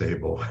bit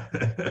stable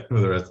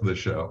for the rest of the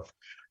show.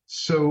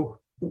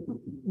 So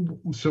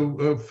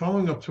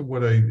following up to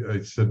what I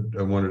said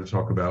I wanted to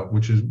talk about,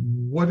 which is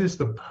what is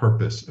the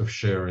purpose of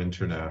Share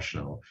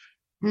International?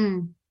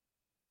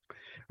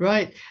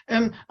 Right.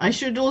 I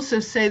should also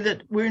say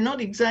that we're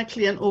not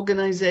exactly an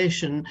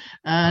organization,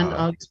 and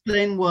I'll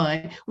explain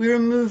why. We're a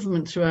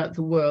movement throughout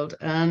the world,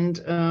 and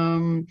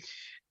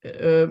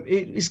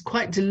it is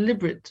quite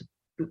deliberate.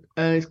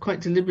 It's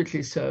quite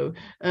deliberately so.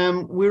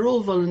 We're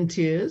all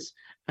volunteers,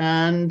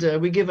 and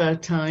we give our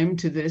time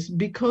to this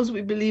because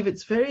we believe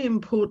it's very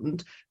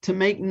important to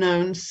make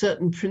known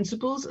certain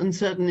principles and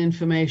certain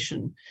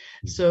information.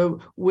 So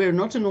we're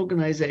not an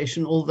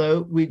organization,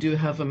 although we do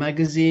have a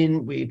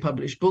magazine, we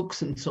publish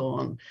books and so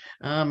on.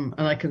 And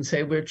I can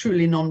say we're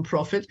truly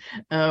non-profit.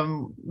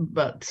 So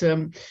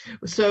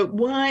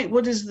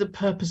what is the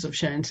purpose of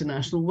Share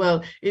International?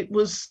 Well, it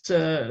was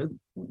the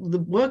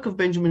work of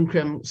Benjamin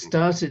Creme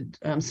started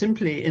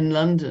simply in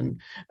London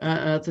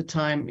at the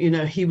time. You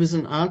know, he was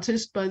an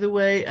artist, by the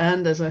way,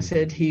 and as I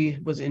said, he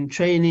was in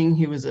training.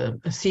 He was a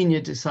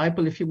senior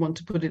disciple, if you want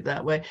to put it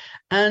that way,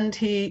 and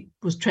he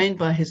was trained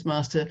by his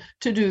master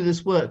to do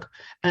this work.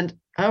 And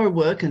our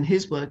work and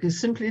his work is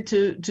simply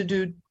to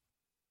do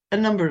a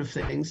number of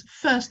things.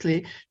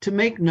 Firstly, to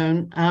make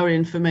known our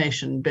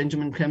information,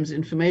 Benjamin Creme's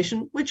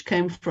information, which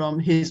came from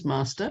his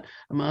master,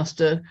 a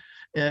master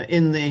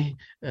in the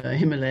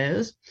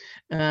Himalayas,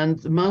 and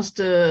the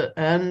master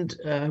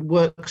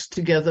works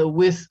together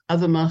with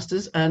other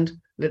masters, and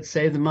let's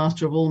say the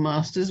master of all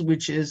masters,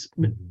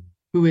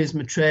 who is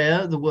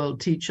Maitreya, the world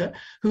teacher,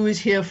 who is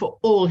here for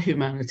all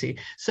humanity.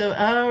 So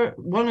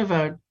one of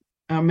our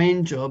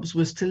main jobs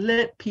was to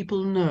let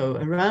people know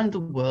around the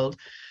world,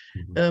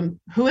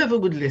 whoever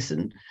would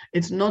listen.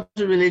 It's not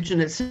a religion,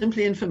 it's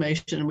simply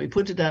information, and we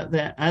put it out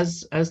there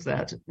as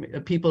that.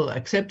 People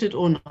accept it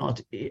or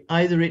not.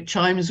 Either it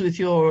chimes with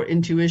your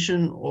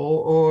intuition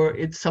or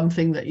it's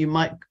something that you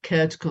might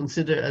care to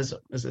consider as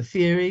a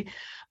theory.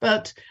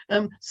 But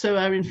so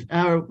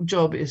our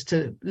job is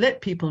to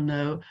let people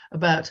know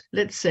about,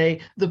 let's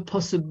say, the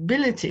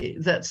possibility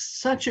that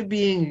such a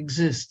being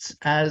exists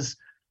as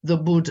the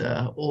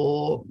Buddha,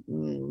 or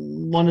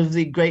one of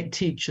the great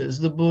teachers,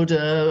 the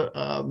Buddha,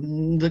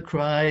 the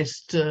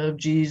Christ,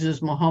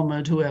 Jesus,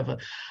 Muhammad, whoever.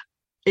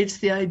 It's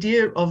the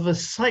idea of a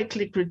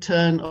cyclic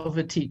return of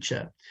a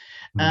teacher.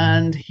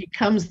 And he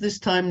comes this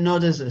time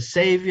not as a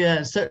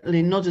savior,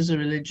 certainly not as a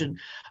religion,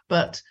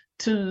 but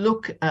to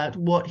look at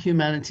what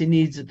humanity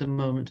needs at the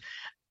moment.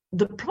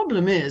 The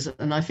problem is,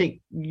 and I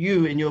think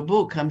you in your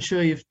book, I'm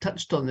sure you've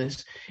touched on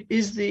this,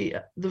 is the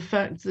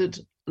fact that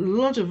a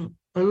lot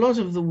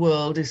of the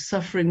world is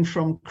suffering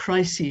from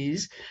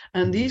crises,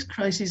 and these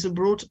crises are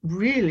brought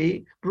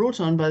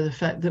on by the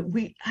fact that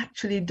we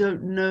actually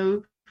don't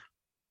know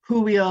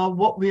who we are,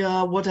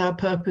 what our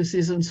purpose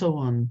is, and so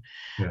on.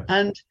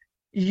 Yeah.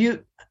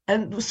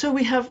 And so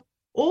we have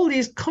all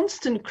these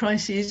constant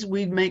crises.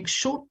 We make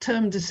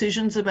short-term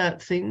decisions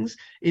about things.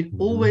 It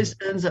always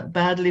turns up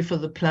badly for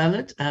the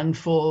planet and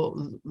for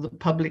the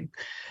public.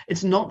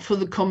 It's not for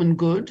the common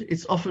good.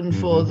 It's often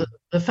for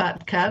the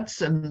fat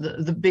cats and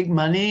the big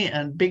money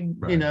and big,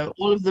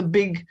 all of the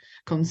big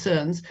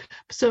concerns.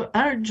 So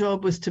our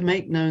job was to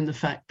make known the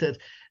fact that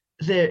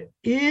there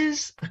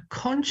is a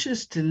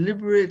conscious,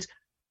 deliberate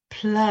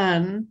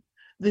plan.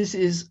 This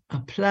is a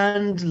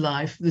planned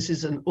life. This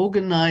is an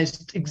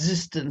organized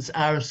existence,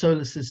 our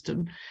solar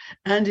system,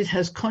 and it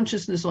has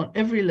consciousness on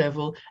every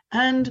level.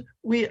 And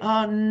we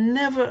are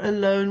never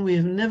alone. We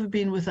have never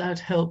been without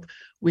help.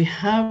 We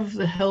have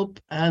the help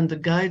and the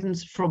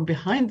guidance from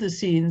behind the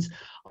scenes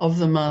of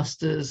the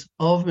masters,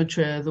 of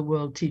Maitreya, the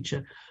world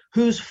teacher,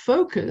 whose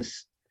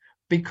focus,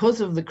 because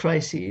of the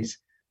crises,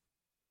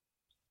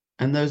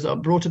 and those are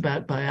brought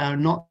about by our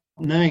not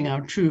knowing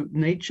our true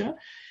nature,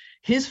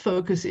 his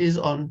focus is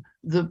on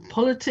the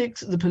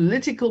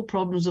political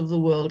problems of the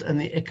world and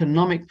the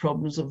economic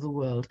problems of the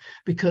world,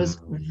 because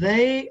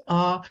they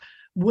are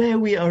where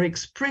we are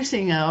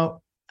expressing our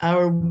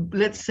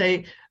let's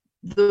say,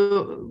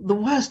 the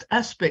worst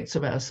aspects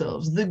of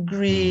ourselves, the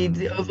greed,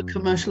 the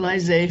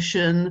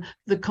over-commercialization,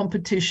 the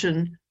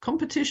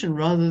competition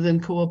rather than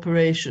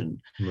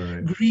cooperation,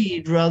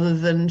 greed rather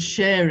than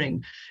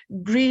sharing,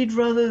 greed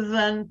rather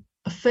than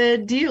a fair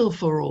deal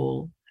for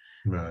all.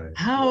 Right.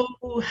 How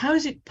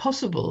is it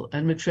possible?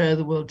 And Maitreya,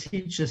 the world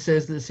teacher,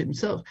 says this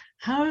himself.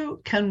 How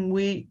can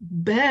we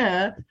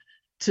bear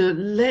to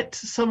let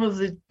some of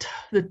the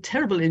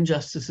terrible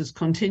injustices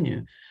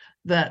continue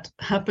that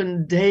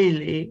happen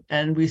daily,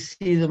 and we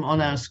see them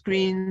on our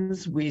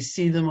screens, we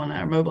see them on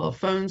our mobile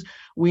phones,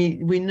 we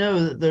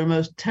know that the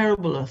most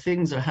terrible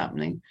things are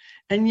happening,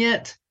 and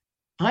yet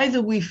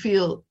either we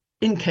feel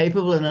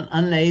incapable and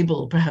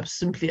unable, perhaps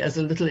simply as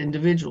a little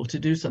individual, to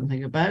do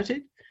something about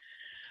it,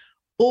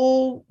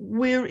 or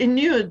we're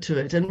inured to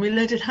it and we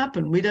let it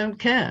happen. We don't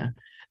care.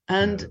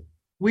 And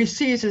we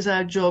see it as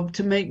our job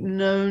to make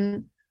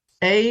known,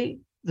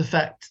 the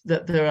fact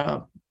that there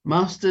are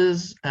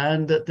masters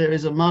and that there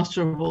is a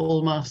master of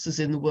all masters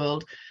in the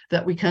world,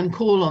 that we can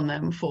call on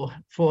them for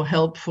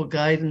help, for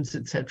guidance,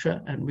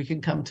 etc. And we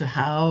can come to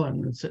how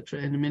and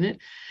etc. in a minute.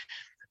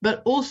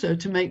 But also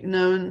to make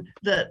known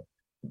that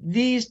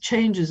these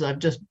changes I've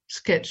just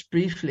sketched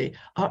briefly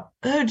are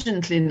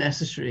urgently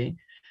necessary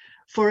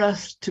for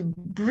us to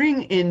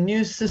bring in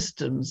new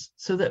systems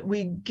so that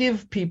we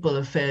give people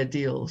a fair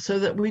deal, so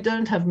that we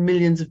don't have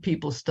millions of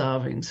people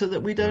starving, so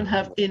that we don't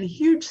have in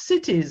huge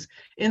cities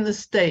in the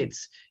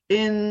States,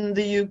 in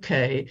the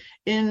UK,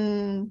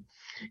 in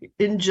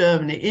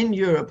Germany, in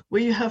Europe,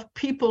 where you have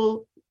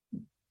people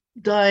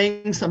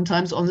dying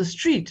sometimes on the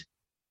street,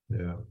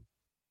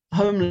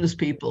 homeless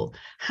people.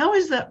 How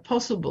is that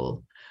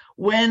possible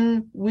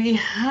when we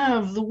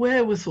have the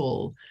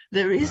wherewithal?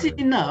 There is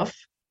enough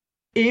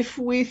if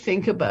we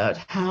think about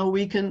how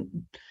we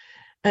can,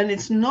 and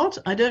it's not,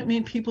 I don't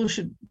mean people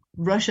should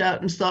rush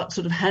out and start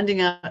sort of handing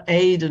out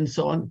aid and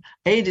so on.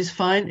 Aid is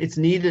fine, it's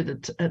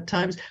needed at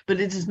times, but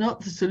it is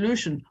not the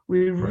solution.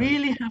 We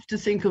really have to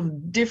think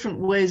of different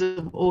ways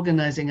of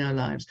organizing our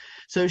lives.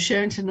 So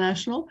Share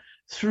International,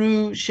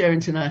 through Share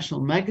International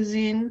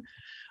magazine,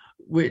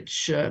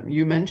 which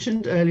you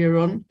mentioned earlier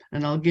on,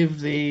 and I'll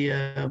give the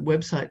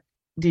website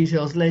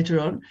details later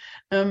on,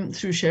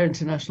 through Share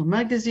International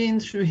magazine,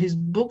 through his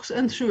books,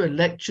 and through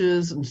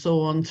lectures and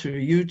so on,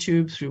 through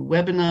YouTube, through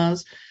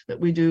webinars that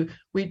we do.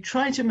 We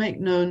try to make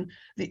known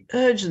the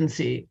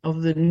urgency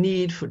of the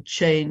need for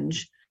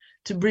change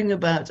to bring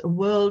about a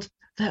world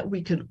that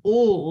we can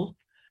all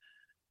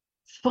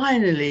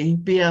finally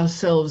be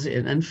ourselves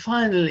in, and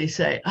finally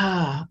say,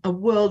 a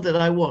world that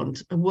I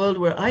want, a world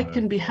where I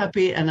can be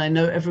happy and I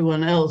know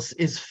everyone else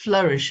is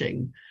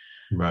flourishing.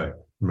 Right.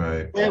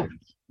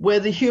 Where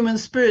the human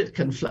spirit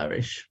can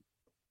flourish.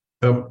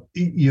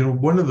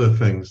 One of the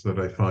things that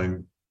I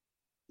find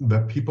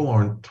that people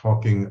aren't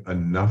talking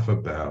enough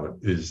about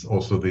is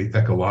also the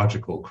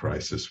ecological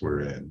crisis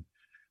we're in.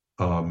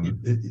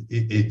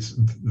 It's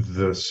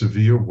the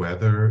severe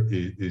weather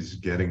is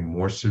getting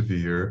more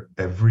severe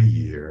every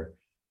year.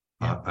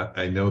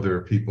 I know there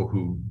are people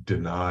who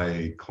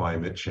deny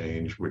climate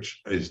change,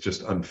 which is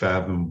just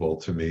unfathomable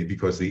to me,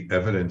 because the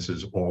evidence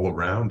is all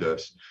around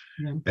us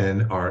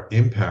and our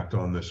impact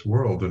on this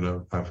world.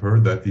 And I've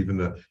heard that even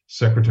the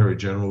Secretary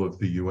General of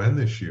the UN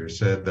this year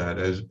said that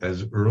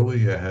as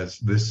early as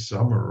this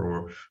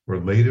summer or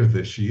later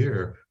this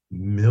year,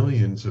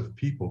 millions of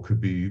people could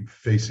be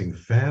facing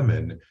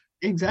famine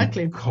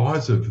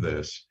because of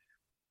this.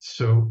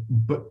 So,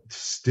 but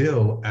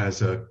still,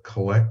 as a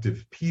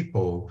collective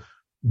people,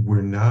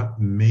 we're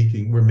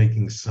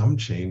making some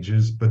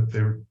changes, but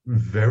they're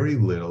very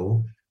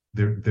little.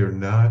 They're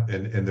not,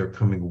 and they're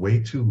coming way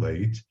too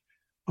late.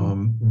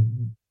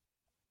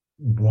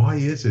 why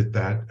is it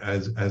that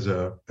as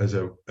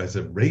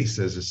a race,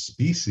 as a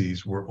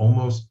species, we're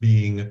almost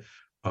being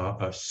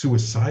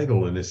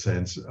suicidal in a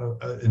sense,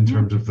 in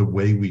terms of the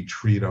way we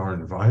treat our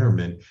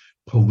environment,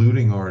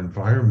 polluting our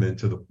environment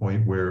to the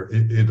point where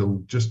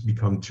it'll just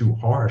become too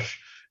harsh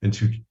and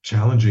too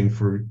challenging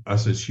for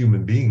us as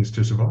human beings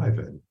to survive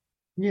in?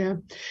 Yeah.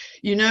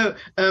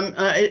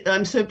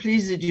 I'm so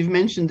pleased that you've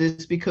mentioned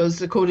this,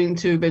 because according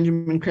to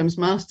Benjamin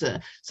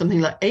Kremsmaster, something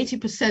like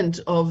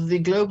 80% of the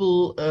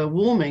global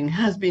warming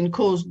has been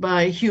caused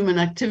by human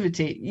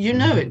activity. You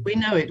know it, we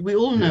know it, we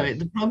all know it.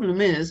 The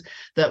problem is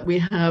that we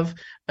have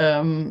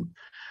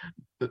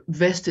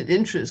vested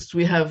interests.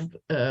 We have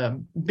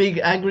big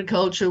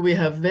agriculture, we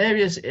have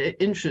various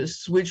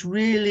interests which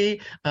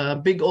really,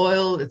 big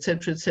oil,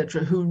 etc.,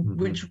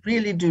 which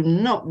really do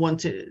not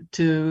want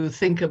to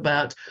think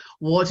about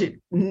what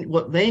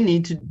they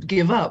need to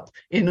give up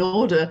in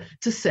order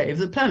to save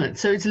the planet.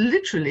 So it's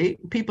literally,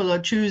 people are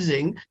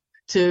choosing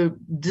to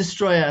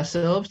destroy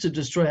ourselves, to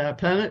destroy our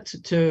planet,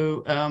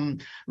 to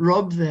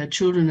rob their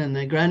children and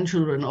their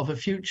grandchildren of a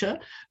future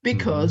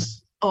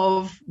because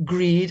of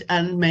greed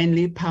and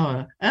mainly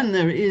power. And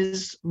there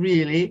is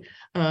really,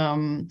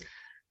 in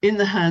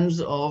the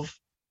hands of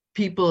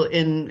people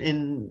in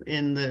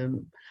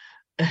the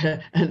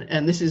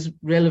and this is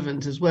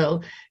relevant as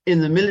well, in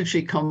the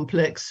military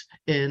complex,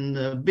 in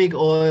the big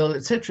oil,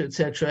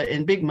 etc.,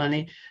 in big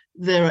money,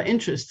 there are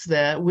interests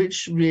there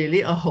which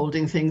really are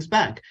holding things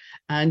back.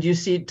 And you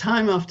see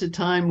time after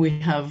time, we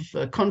have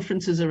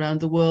conferences around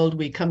the world,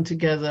 we come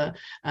together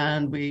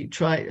and we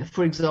try,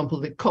 for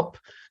example, the COP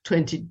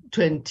 26,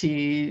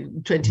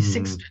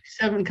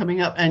 27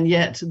 coming up, and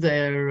yet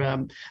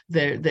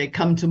they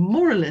come to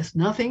more or less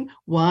nothing.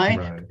 Why?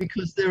 Right.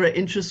 Because there are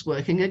interests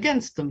working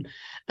against them.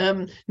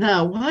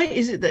 Now, why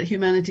is it that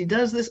humanity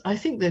does this? I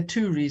think there are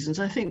two reasons.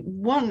 I think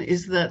one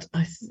is that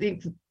I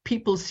think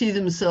people see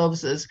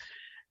themselves as,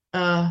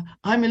 I'm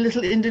a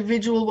little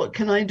individual, what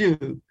can I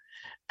do?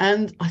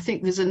 And I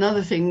think there's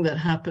another thing that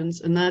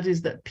happens, and that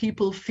is that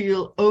people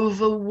feel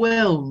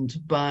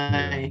overwhelmed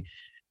by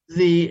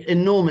the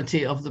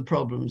enormity of the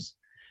problems.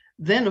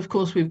 Then, of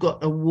course, we've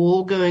got a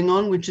war going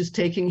on, which is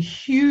taking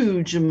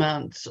huge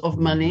amounts of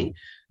money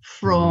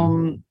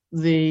from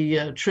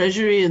the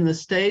Treasury in the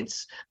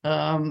States.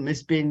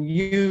 It's being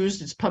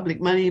used, it's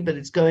public money, but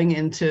it's going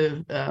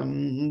into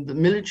the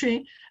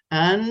military.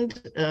 And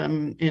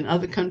in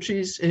other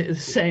countries, the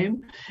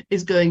same,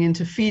 is going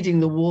into feeding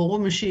the war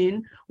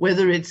machine,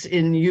 whether it's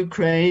in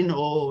Ukraine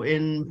or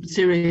in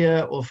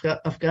Syria or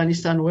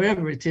Afghanistan,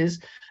 wherever it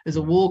is. There's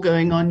a war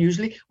going on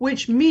usually,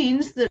 which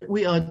means that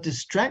we are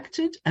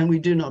distracted and we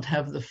do not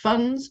have the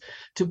funds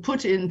to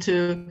put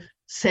into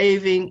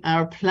saving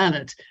our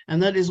planet.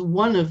 And that is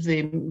one of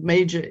the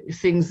major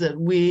things that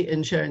we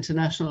in Share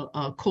International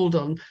are called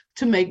on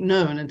to make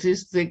known. It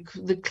is the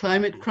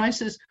climate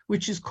crisis,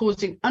 which is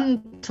causing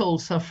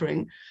untold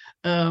suffering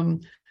to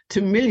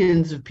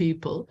millions of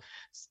people.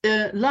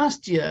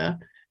 Last year,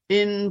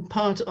 in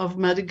part of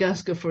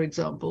Madagascar, for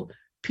example,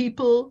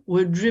 people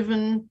were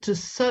driven to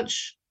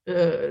such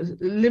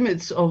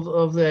limits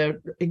of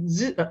their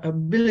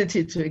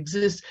ability to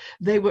exist.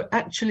 They were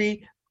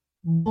actually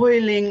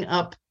boiling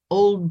up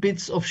old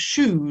bits of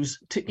shoes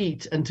to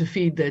eat and to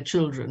feed their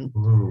children.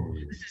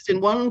 This is in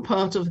one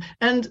part of,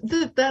 and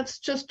that's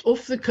just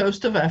off the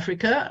coast of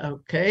Africa.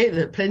 Okay,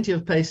 there are plenty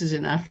of places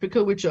in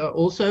Africa which are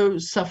also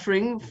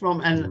suffering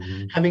from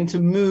and having to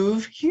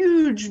move,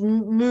 huge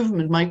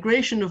movement,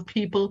 migration of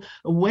people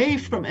away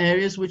from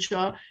areas which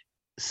are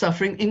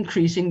suffering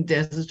increasing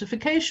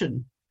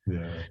desertification.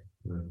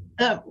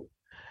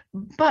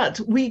 But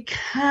we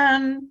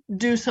can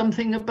do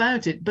something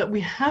about it, but we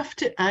have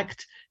to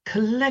act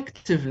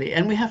collectively,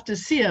 and we have to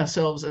see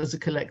ourselves as a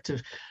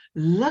collective.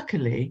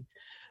 Luckily,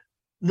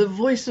 the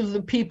voice of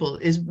the people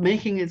is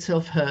making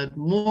itself heard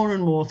more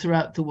and more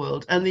throughout the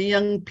world, and the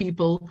young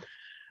people,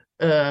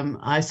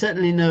 I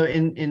certainly know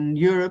in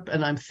Europe,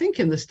 and I think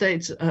in the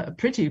States,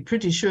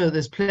 pretty sure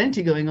there's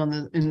plenty going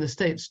on in the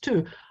States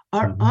too,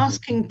 are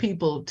asking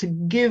people to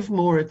give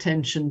more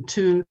attention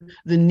to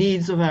the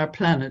needs of our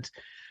planet.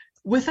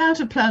 Without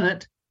a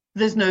planet,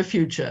 there's no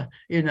future,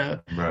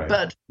 Right.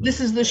 But this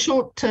is the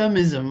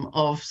short-termism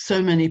of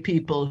so many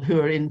people who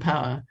are in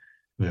power.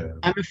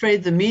 I'm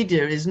afraid the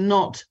media is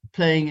not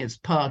playing its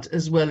part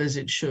as well as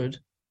it should.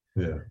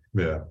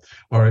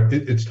 All right,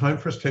 it's time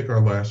for us to take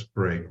our last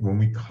break. When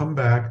we come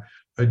back,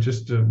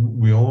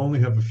 we only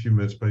have a few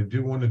minutes, but I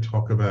do want to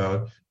talk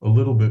about a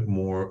little bit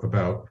more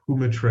about who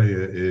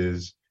Maitreya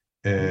is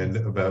and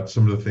about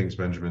some of the things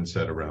Benjamin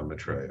said around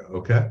Maitreya,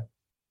 okay?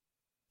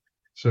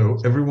 So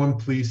everyone,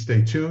 please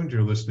stay tuned.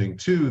 You're listening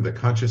to the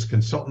Conscious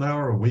Consultant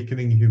Hour,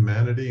 Awakening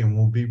Humanity, and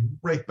we'll be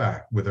right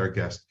back with our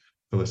guest,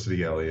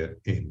 Felicity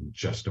Elliott, in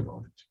just a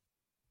moment.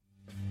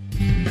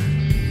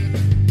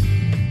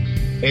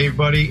 Hey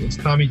everybody, it's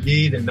Tommy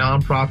D, the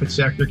nonprofit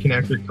sector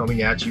connector,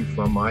 coming at you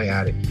from my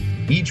attic.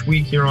 Each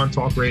week here on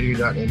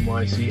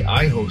talkradio.nyc,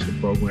 I host the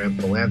program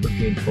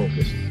Philanthropy in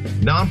Focus.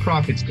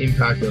 Nonprofits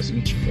impact us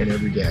each and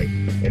every day,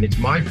 and it's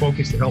my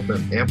focus to help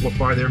them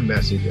amplify their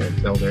message and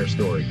tell their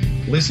story.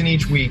 Listen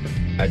each week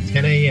at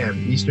 10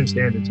 a.m. Eastern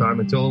Standard Time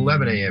until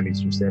 11 a.m.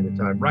 Eastern Standard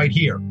Time right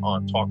here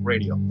on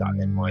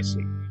talkradio.nyc.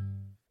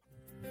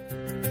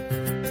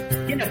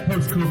 In a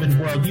post-COVID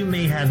world, you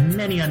may have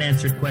many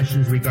unanswered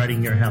questions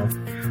regarding your health.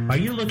 Are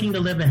you looking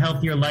to live a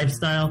healthier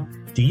lifestyle?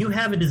 Do you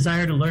have a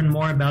desire to learn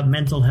more about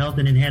mental health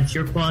and enhance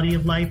your quality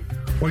of life?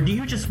 Or do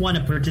you just want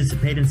to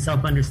participate in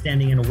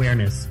self-understanding and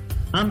awareness?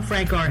 I'm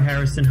Frank R.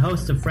 Harrison,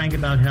 host of Frank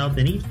About Health,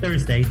 and each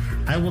Thursday,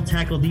 I will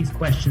tackle these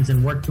questions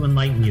and work to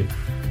enlighten you.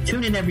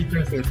 Tune in every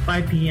Thursday at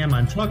 5 p.m.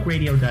 on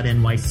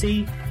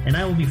talkradio.nyc, and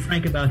I will be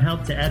Frank About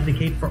Health to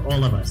advocate for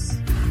all of us.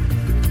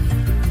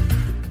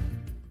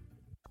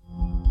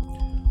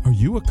 Are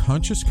you a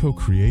conscious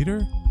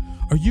co-creator?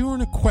 Are you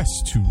on a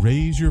quest to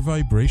raise your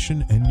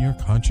vibration and your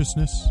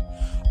consciousness?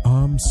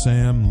 I'm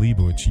Sam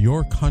Leibowitz,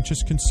 your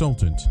conscious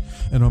consultant,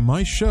 and on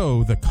my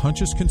show, The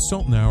Conscious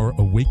Consultant Hour,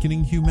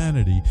 Awakening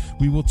Humanity,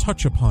 we will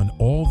touch upon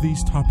all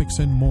these topics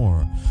and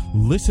more.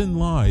 Listen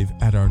live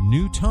at our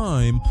new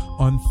time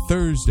on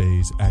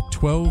Thursdays at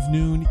 12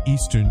 noon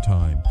Eastern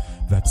Time.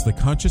 That's The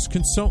Conscious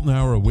Consultant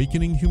Hour,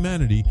 Awakening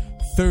Humanity,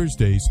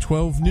 Thursdays,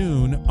 12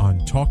 noon on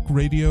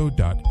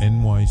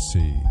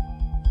talkradio.nyc.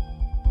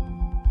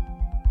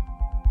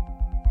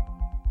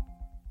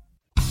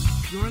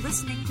 You're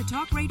listening to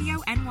Talk Radio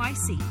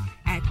NYC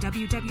at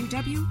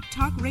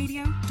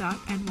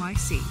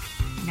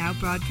www.talkradio.nyc. Now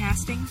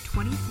broadcasting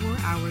 24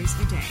 hours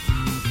a day.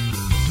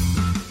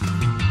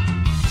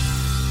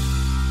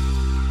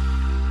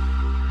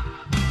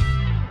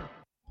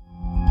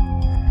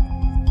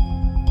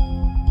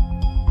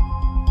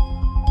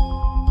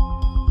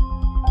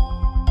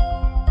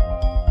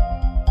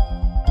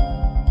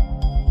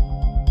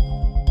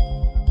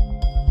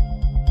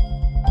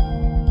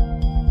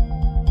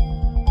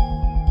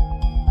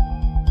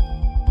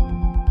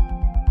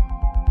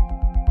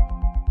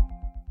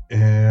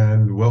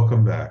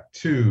 Welcome back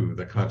to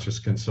the Conscious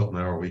Consultant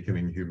Hour,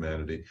 Awakening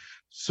Humanity.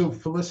 So,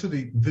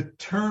 Felicity, the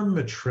term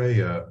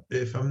Maitreya,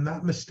 if I'm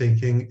not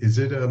mistaken, is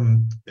it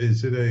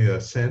a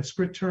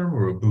Sanskrit term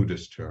or a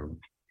Buddhist term?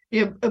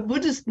 Yeah, a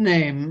Buddhist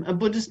name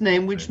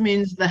which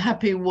means the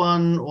happy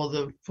one or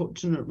the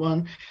fortunate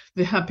one,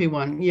 the happy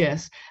one,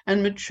 yes.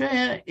 And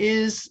Maitreya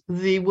is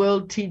the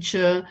world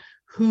teacher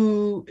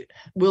who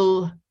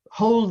will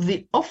hold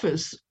the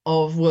office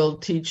of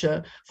world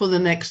teacher for the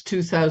next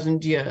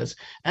 2,000 years.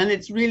 And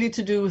it's really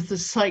to do with the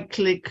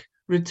cyclic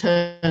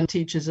return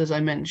teachers, as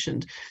I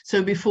mentioned.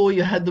 So before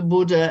you had the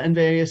Buddha and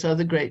various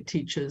other great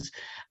teachers.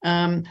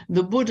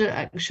 The Buddha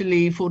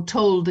actually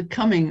foretold the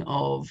coming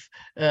of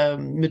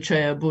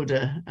Maitreya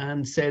Buddha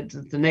and said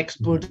that the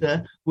next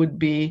Buddha would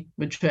be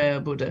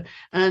Maitreya Buddha.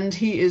 And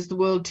he is the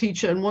world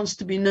teacher and wants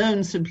to be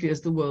known simply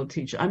as the world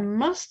teacher. I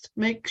must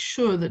make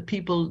sure that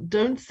people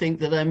don't think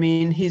that I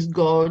mean he's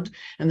God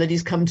and that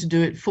he's come to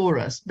do it for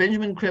us.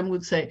 Benjamin Creme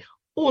would say,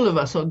 all of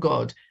us are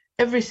God.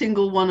 Every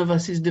single one of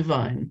us is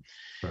divine.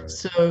 Right.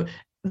 So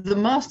the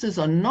masters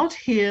are not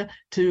here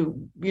to,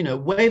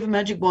 wave a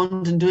magic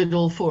wand and do it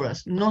all for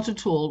us. Not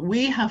at all.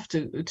 We have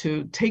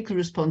to take the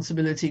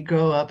responsibility,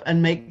 grow up,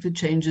 and make the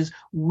changes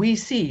we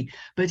see.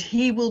 But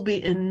he will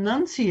be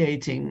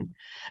enunciating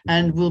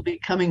and will be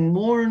becoming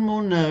more and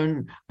more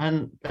known.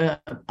 And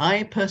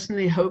I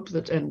personally hope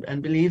that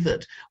and believe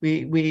that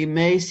we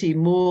may see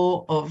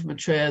more of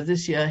Maitreya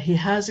this year. He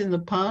has in the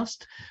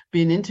past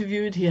been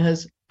interviewed. He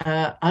has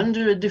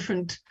under a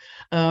different,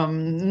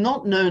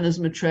 not known as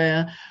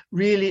Maitreya,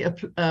 really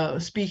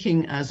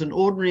speaking as an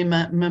ordinary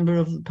member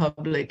of the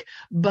public,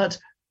 but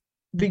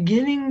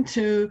beginning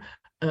to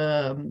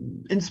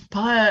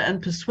inspire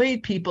and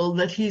persuade people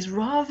that he's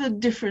rather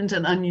different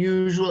and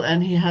unusual,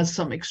 and he has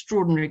some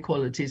extraordinary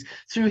qualities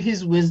through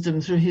his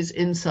wisdom, through his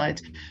insight,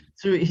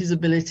 through his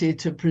ability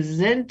to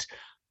present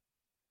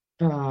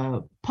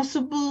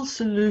possible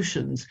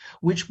solutions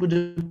which would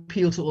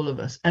appeal to all of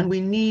us. And we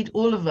need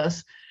all of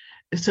us.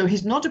 So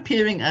he's not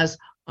appearing as,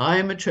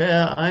 I'm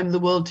Maitreya, I'm the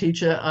world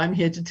teacher, I'm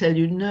here to tell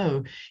you.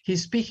 No,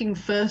 he's speaking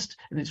first,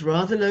 and it's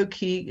rather low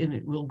key, and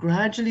it will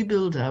gradually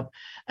build up,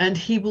 and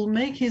he will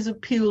make his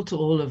appeal to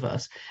all of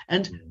us.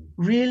 And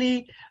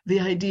really,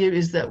 the idea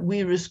is that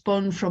we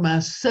respond from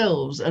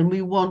ourselves, and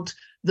we want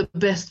the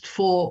best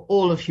for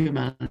all of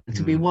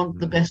humanity. We want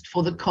the best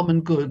for the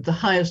common good, the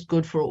highest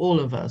good for all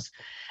of us.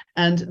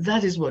 And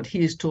that is what he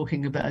is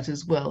talking about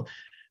as well.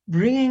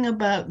 Bringing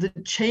about the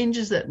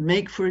changes that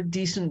make for a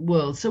decent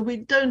world, so we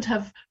don't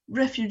have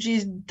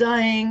refugees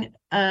dying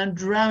and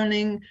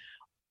drowning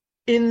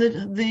in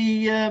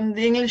the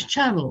English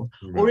Channel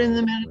or in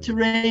the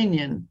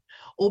Mediterranean,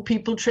 or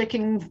people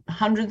trekking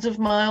hundreds of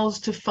miles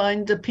to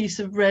find a piece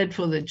of bread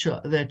for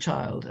their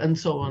child, and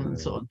so on and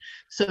so on.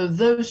 So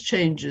those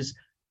changes,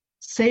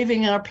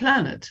 saving our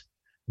planet,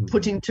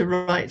 putting to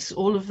rights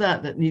all of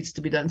that needs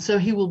to be done. So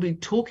he will be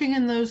talking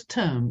in those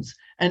terms.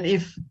 And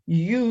if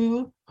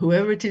you,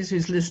 whoever it is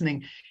who's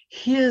listening,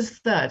 hears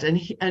that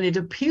and it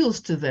appeals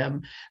to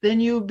them,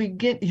 then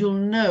you'll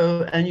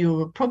know, and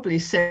you'll probably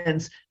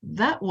sense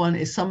that one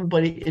is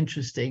somebody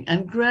interesting,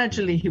 and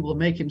gradually he will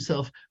make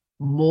himself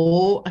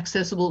more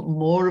accessible,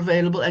 more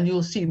available, and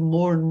you'll see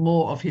more and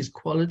more of his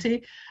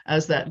quality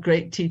as that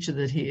great teacher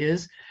that he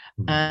is.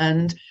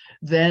 And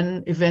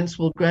then events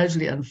will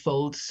gradually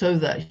unfold so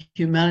that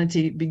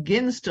humanity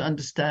begins to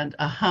understand,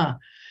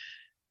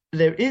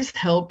 there is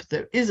help,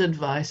 there is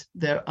advice,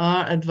 there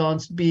are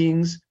advanced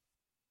beings,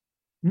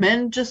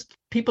 men, just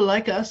people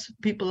like us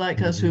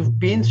who've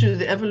been through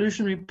the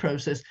evolutionary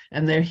process,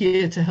 and they're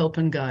here to help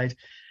and guide.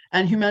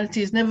 And humanity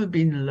has never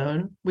been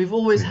alone. We've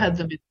always had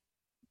them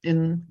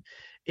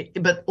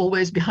but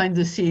always behind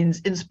the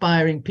scenes,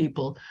 inspiring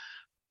people.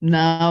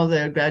 Now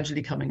they're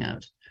gradually coming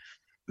out.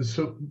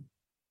 So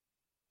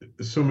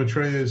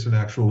Maitreya is an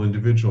actual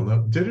individual. Now,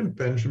 didn't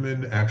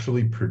Benjamin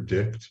actually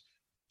predict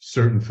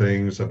certain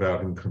things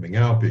about him coming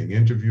out, being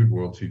interviewed,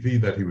 World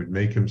TV, that he would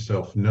make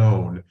himself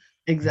known?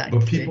 Exactly.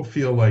 But people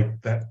feel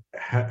like that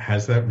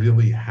has that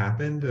really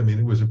happened? I mean,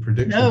 it was a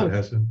prediction. No. It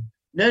hasn't.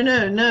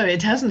 No,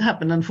 it hasn't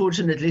happened,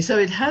 unfortunately. So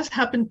it has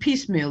happened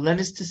piecemeal. That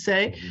is to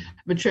say,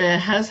 Maitreya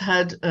has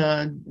had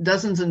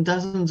dozens and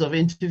dozens of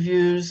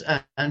interviews,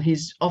 and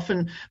he's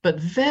often, but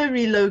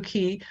very low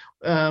key,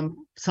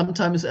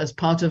 sometimes as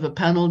part of a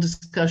panel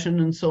discussion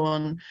and so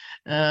on.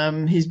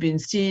 He's been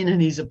seen and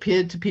he's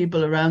appeared to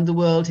people around the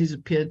world. He's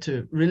appeared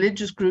to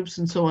religious groups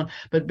and so on.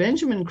 But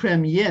Benjamin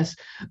Creme, yes,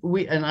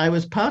 and I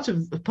was part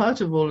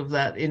of all of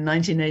that in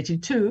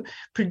 1982,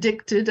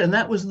 predicted, and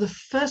that was the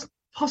first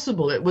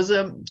possible. It was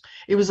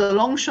a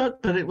long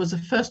shot, but it was the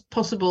first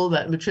possible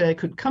that Maitreya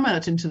could come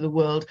out into the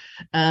world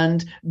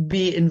and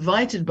be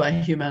invited by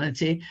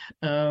humanity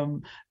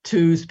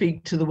to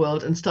speak to the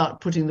world and start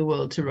putting the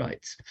world to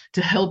rights,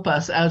 to help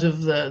us out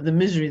of the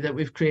misery that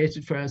we've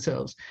created for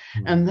ourselves.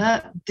 And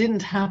that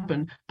didn't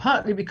happen,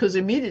 partly because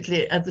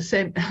immediately at the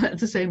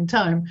same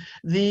time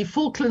the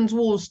Falklands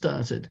War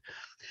started.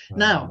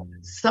 Now,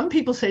 some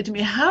people say to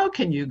me, how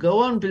can you go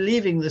on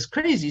believing this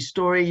crazy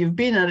story? You've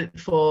been at it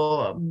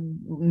for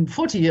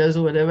 40 years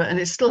or whatever, and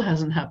it still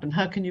hasn't happened.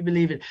 How can you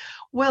believe it?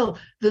 Well,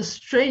 the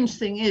strange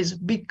thing is,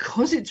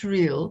 because it's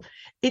real,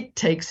 it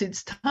takes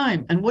its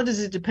time. And what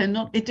does it depend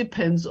on? It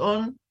depends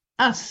on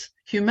us,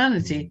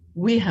 humanity.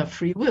 We have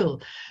free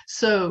will.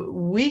 So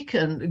we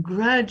can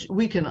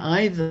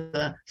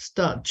either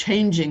start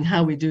changing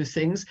how we do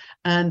things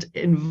and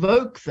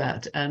invoke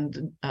that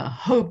and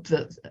hope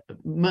that,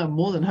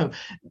 more than hope,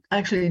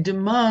 actually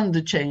demand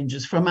the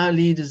changes from our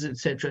leaders,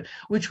 etc.,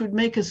 which would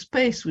make a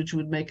space, which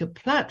would make a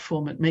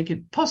platform, and make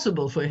it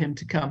possible for him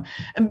to come.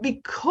 And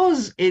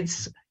because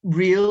it's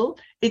real,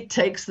 it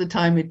takes the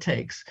time it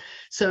takes.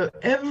 So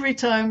every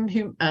time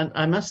and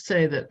I must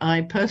say that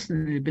I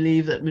personally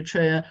believe that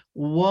Maitreya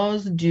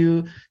was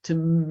due to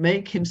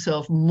make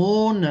himself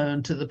more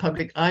known to the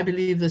public. I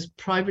believe this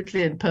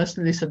privately and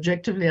personally,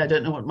 subjectively. I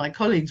don't know what my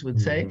colleagues would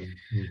say,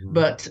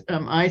 but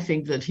I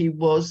think that he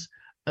was,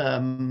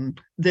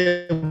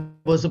 there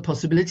was a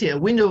possibility, a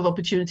window of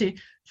opportunity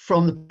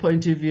from the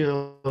point of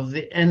view of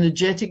the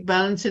energetic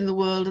balance in the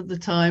world at the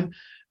time,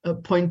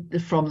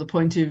 from the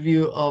point of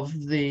view of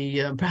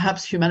the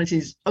perhaps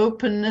humanity's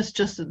openness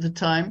just at the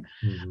time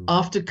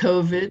after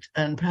COVID,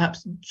 and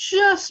perhaps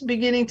just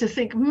beginning to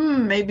think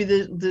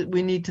maybe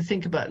we need to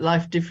think about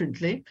life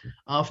differently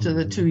after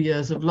the 2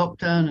 years of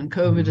lockdown and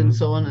COVID and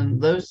so on,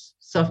 and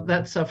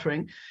that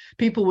suffering.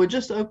 People were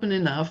just open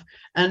enough,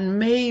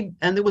 and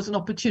there was an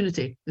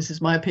opportunity, this is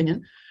my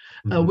opinion,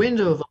 a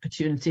window of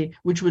opportunity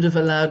which would have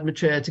allowed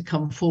Maitreya to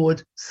come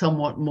forward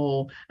somewhat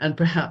more, and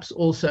perhaps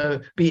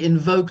also be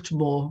invoked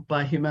more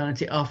by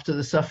humanity after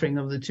the suffering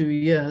of the 2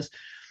 years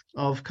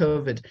of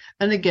COVID.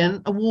 And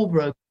again, a war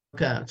broke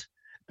out.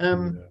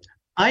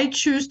 I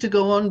choose to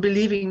go on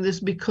believing this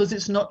because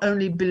it's not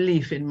only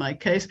belief in my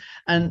case,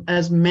 and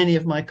as many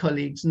of my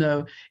colleagues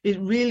know, it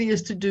really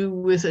is to do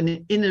with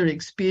an inner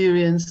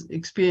experience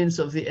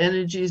of the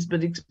energies,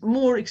 but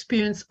more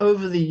experience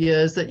over the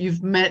years that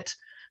you've met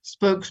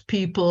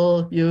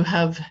spokespeople, you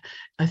have,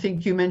 I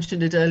think you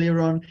mentioned it earlier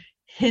on,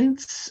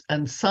 hints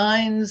and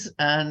signs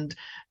and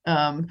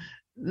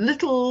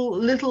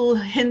little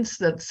hints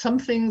that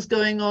something's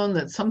going on,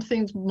 that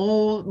something's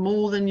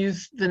more than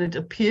it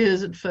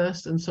appears at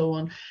first, and so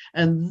on.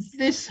 And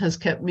this has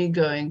kept me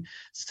going.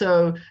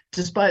 So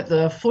despite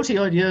the 40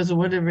 odd years or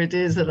whatever it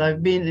is that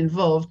I've been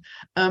involved,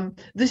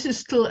 this is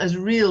still as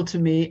real to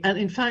me, and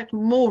in fact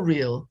more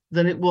real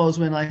than it was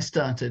when I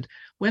started.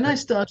 When I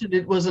started,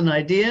 it was an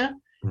idea.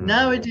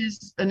 Now it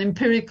is an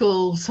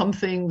empirical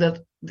something that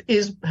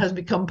has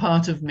become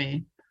part of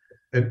me.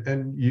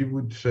 And you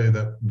would say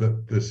that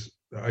this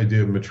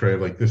idea of Maitreya,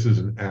 like this is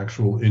an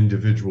actual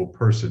individual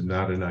person,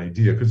 not an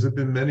idea, because there have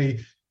been many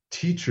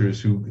teachers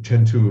who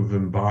tend to have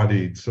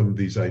embodied some of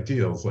these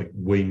ideals, like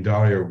Wayne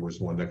Dyer was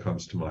one that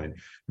comes to mind.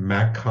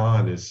 Matt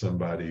Kahn is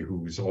somebody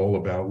who's all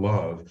about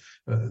love.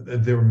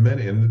 There are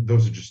many, and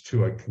those are just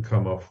two I can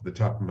come off the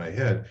top of my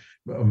head,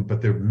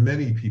 but there are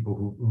many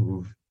people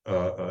who've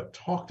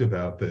talked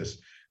about this.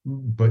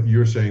 but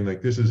you're saying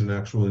like this is an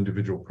actual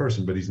individual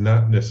person, but he's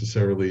not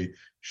necessarily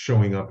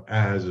showing up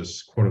as a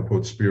quote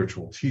unquote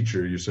spiritual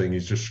teacher. You're saying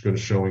he's just going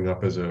to showing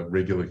up as a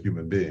regular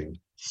human being.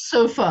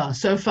 So far.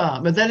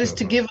 But that is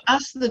to give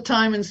us the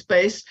time and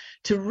space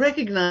to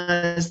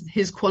recognize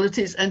his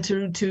qualities and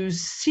to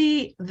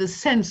see the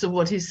sense of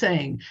what he's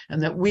saying.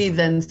 And that we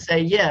then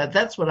say, yeah,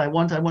 that's what I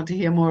want. I want to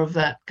hear more of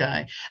that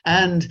guy.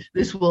 And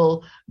this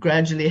will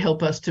gradually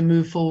help us to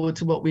move forward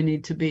to what we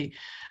need to be.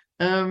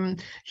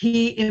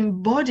 He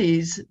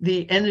embodies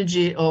the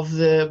energy of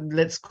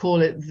let's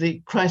call it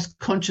the Christ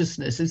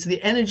consciousness. It's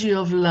the energy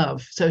of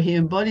love. So he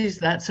embodies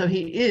that. So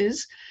he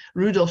is,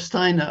 Rudolf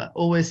Steiner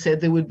always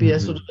said there would be a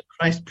sort of a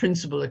Christ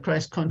principle, a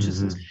Christ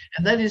consciousness.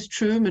 And that is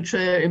true.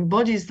 Maitreya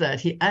embodies that.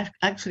 He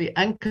actually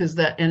anchors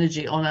that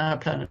energy on our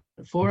planet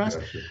for us.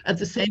 At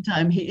the same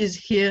time, he is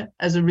here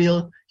as a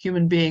real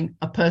human being,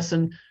 a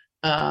person,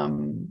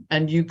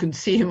 and you can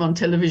see him on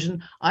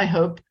television, I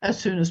hope, as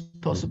soon as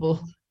possible.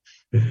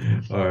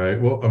 All right.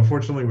 Well,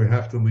 unfortunately, we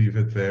have to leave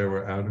it there.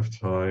 We're out of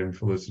time.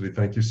 Felicity,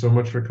 thank you so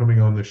much for coming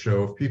on the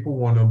show. If people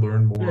want to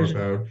learn more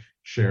about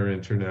Share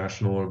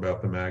International or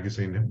about the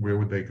magazine, where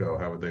would they go?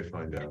 How would they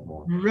find out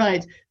more?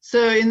 Right.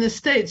 So in the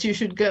States, you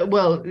should go,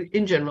 well,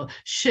 in general,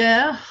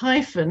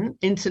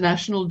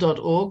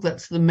 share-international.org.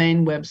 That's the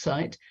main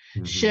website.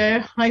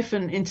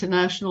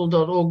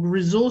 Share-international.org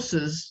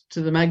resources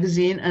to the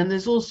magazine. And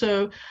there's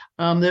also,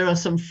 there are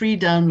some free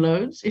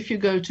downloads. If you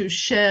go to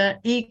Share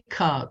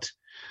eCart,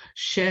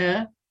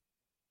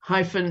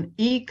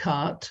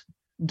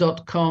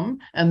 share-ecart.com,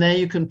 and there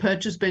you can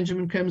purchase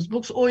Benjamin Creme's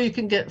books, or you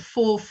can get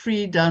 4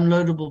 free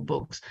downloadable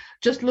books.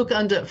 Just look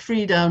under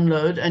free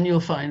download and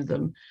you'll find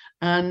them.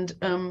 And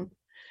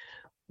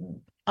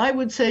I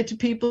would say to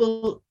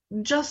people,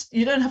 just,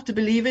 you don't have to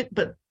believe it,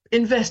 but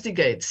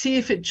investigate, see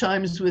if it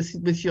chimes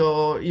with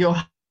your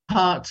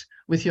heart,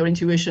 with your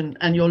intuition,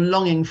 and your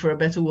longing for a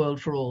better world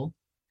for all.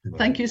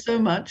 Thank you so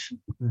much.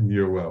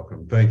 You're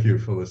welcome. Thank you,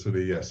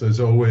 Felicity. Yes, as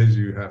always,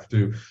 you have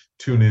to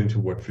tune into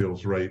what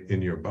feels right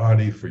in your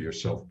body for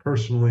yourself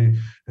personally,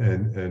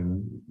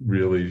 and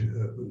really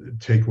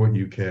take what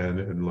you can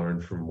and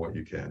learn from what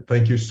you can.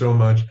 Thank you so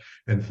much.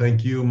 And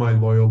thank you, my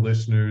loyal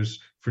listeners,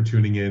 for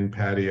tuning in.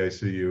 Patty, I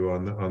see you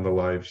on the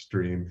live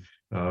stream.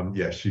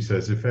 Yes, she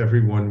says, if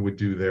everyone would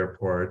do their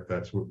part,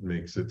 that's what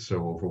makes it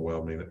so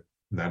overwhelming that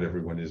not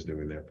everyone is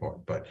doing their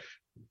part. But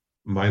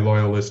my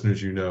loyal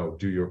listeners,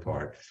 do your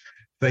part.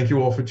 Thank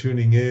you all for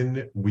tuning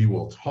in. We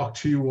will talk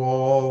to you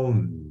all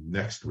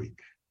next week.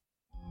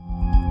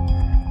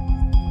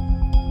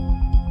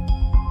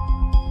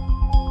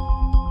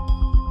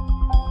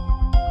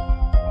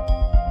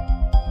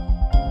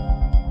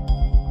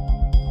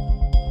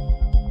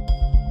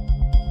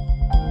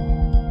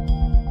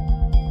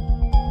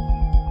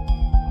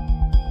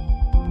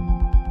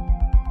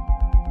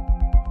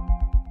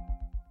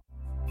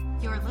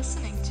 You're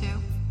listening to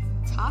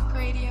Talk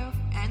Radio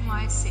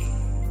NYC.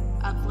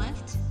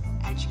 Uplift,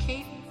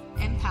 educate,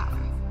 empower.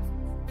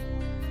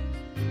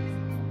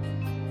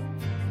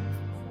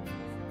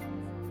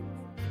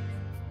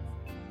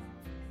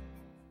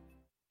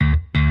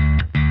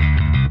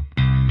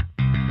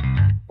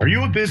 Are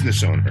you a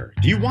business owner?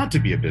 Do you want to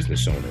be a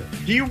business owner?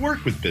 Do you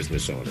work with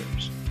business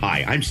owners?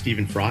 Hi, I'm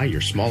Stephen Fry,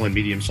 your small and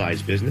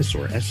medium-sized business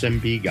or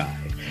SMB guy,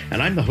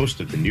 and I'm the host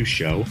of the new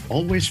show,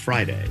 Always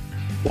Friday.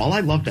 While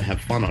I love to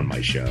have fun on my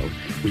show,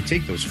 we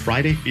take those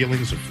Friday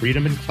feelings of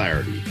freedom and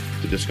clarity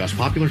to discuss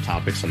popular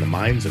topics on the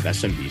minds of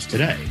SMBs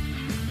today.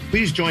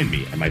 Please join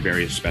me and my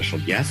various special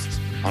guests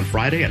on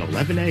Friday at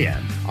 11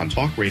 a.m. on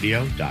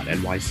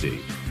talkradio.nyc.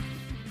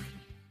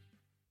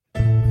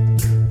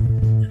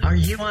 Are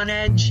you on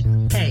edge?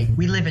 Hey,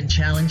 we live in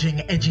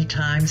challenging, edgy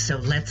times, so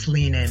let's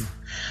lean in.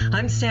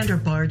 I'm Sandra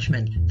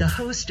Bargman, the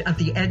host of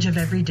The Edge of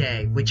Every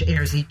Day, which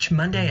airs each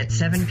Monday at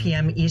 7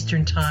 p.m.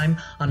 Eastern Time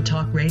on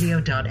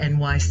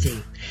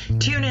talkradio.nyc.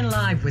 Tune in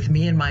live with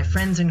me and my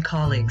friends and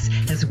colleagues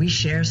as we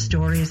share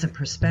stories and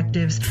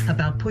perspectives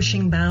about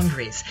pushing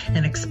boundaries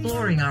and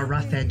exploring our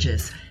rough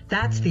edges.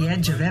 That's The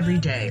Edge of Every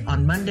Day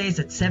on Mondays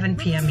at 7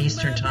 p.m.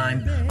 Eastern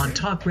Time on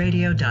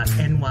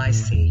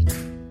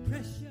talkradio.nyc.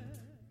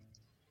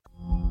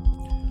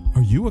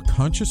 Are you a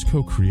conscious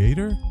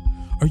co-creator?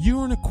 Are you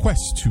on a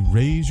quest to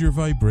raise your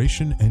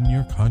vibration and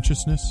your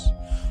consciousness?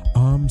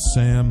 I'm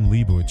Sam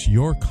Leibowitz,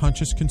 your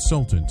conscious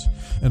consultant,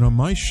 and on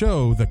my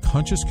show, The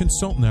Conscious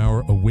Consultant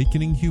Hour,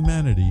 Awakening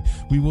Humanity,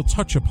 we will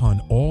touch upon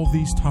all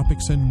these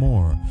topics and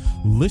more.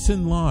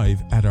 Listen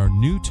live at our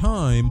new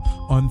time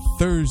on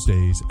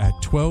Thursdays at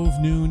 12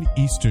 noon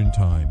Eastern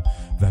Time.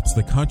 That's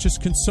The Conscious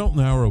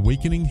Consultant Hour,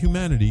 Awakening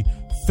Humanity,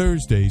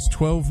 Thursdays,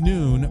 12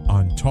 noon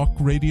on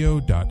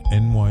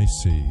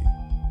talkradio.nyc.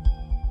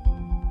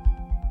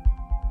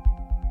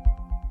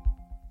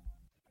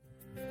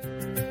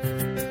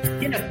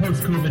 In a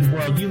post-COVID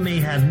world, you may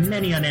have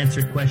many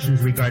unanswered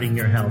questions regarding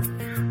your health.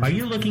 Are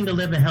you looking to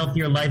live a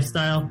healthier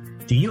lifestyle?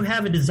 Do you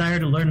have a desire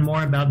to learn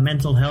more about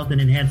mental health and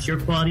enhance your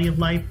quality of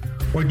life?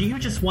 Or do you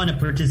just want to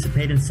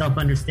participate in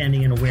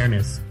self-understanding and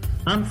awareness?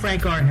 I'm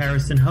Frank R.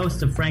 Harrison,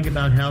 host of Frank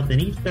About Health,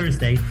 and each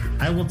Thursday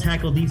I will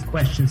tackle these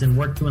questions and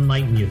work to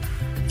enlighten you.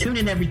 Tune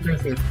in every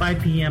Thursday at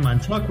 5 p.m. on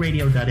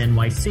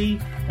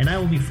talkradio.nyc, and I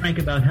will be Frank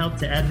About Health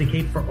to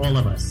advocate for all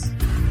of us.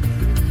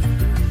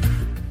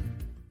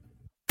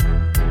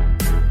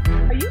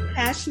 Are you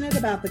passionate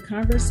about the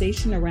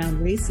conversation around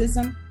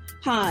racism?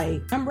 Hi,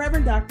 I'm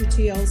Reverend Dr.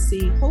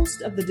 TLC,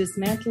 host of the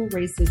Dismantle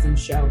Racism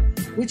Show,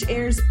 which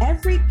airs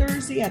every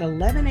Thursday at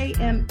 11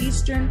 a.m.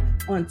 Eastern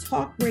on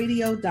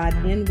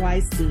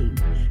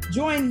talkradio.nyc.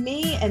 Join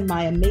me and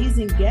my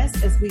amazing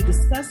guests as we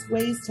discuss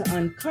ways to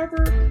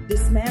uncover,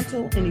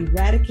 dismantle, and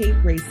eradicate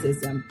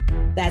racism.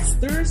 That's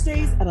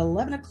Thursdays at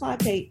 11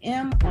 o'clock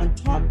a.m. on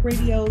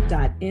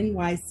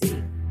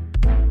talkradio.nyc.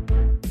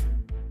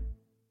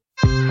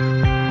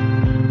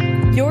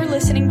 You're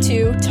listening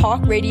to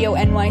Talk Radio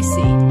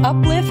NYC.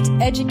 Uplift,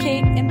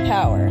 educate,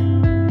 empower.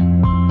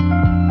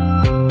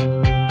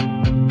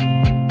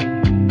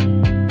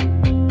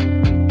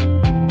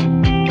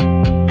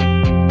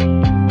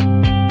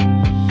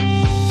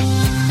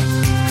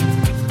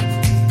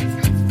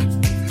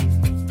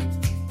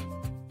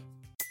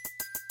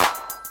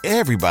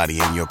 Everybody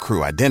in your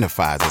crew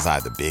identifies as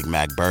either Big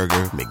Mac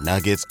Burger,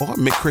 McNuggets, or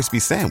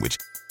McCrispy Sandwich.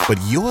 But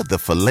you're the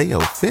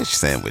Filet-O-Fish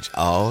Sandwich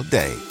all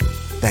day.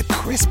 That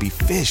crispy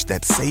fish,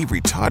 that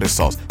savory tartar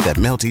sauce, that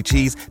melty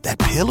cheese, that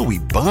pillowy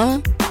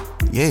bun.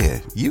 Yeah,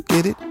 you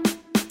get it.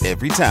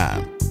 Every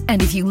time.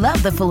 And if you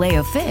love the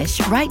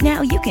Filet-O-Fish, right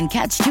now you can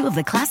catch two of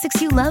the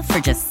classics you love for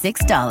just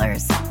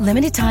 $6.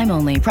 Limited time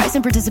only. Price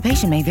and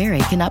participation may vary.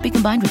 Cannot be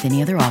combined with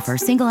any other offer.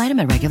 Single item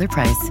at regular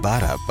price.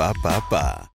 Ba-da-ba-ba-ba.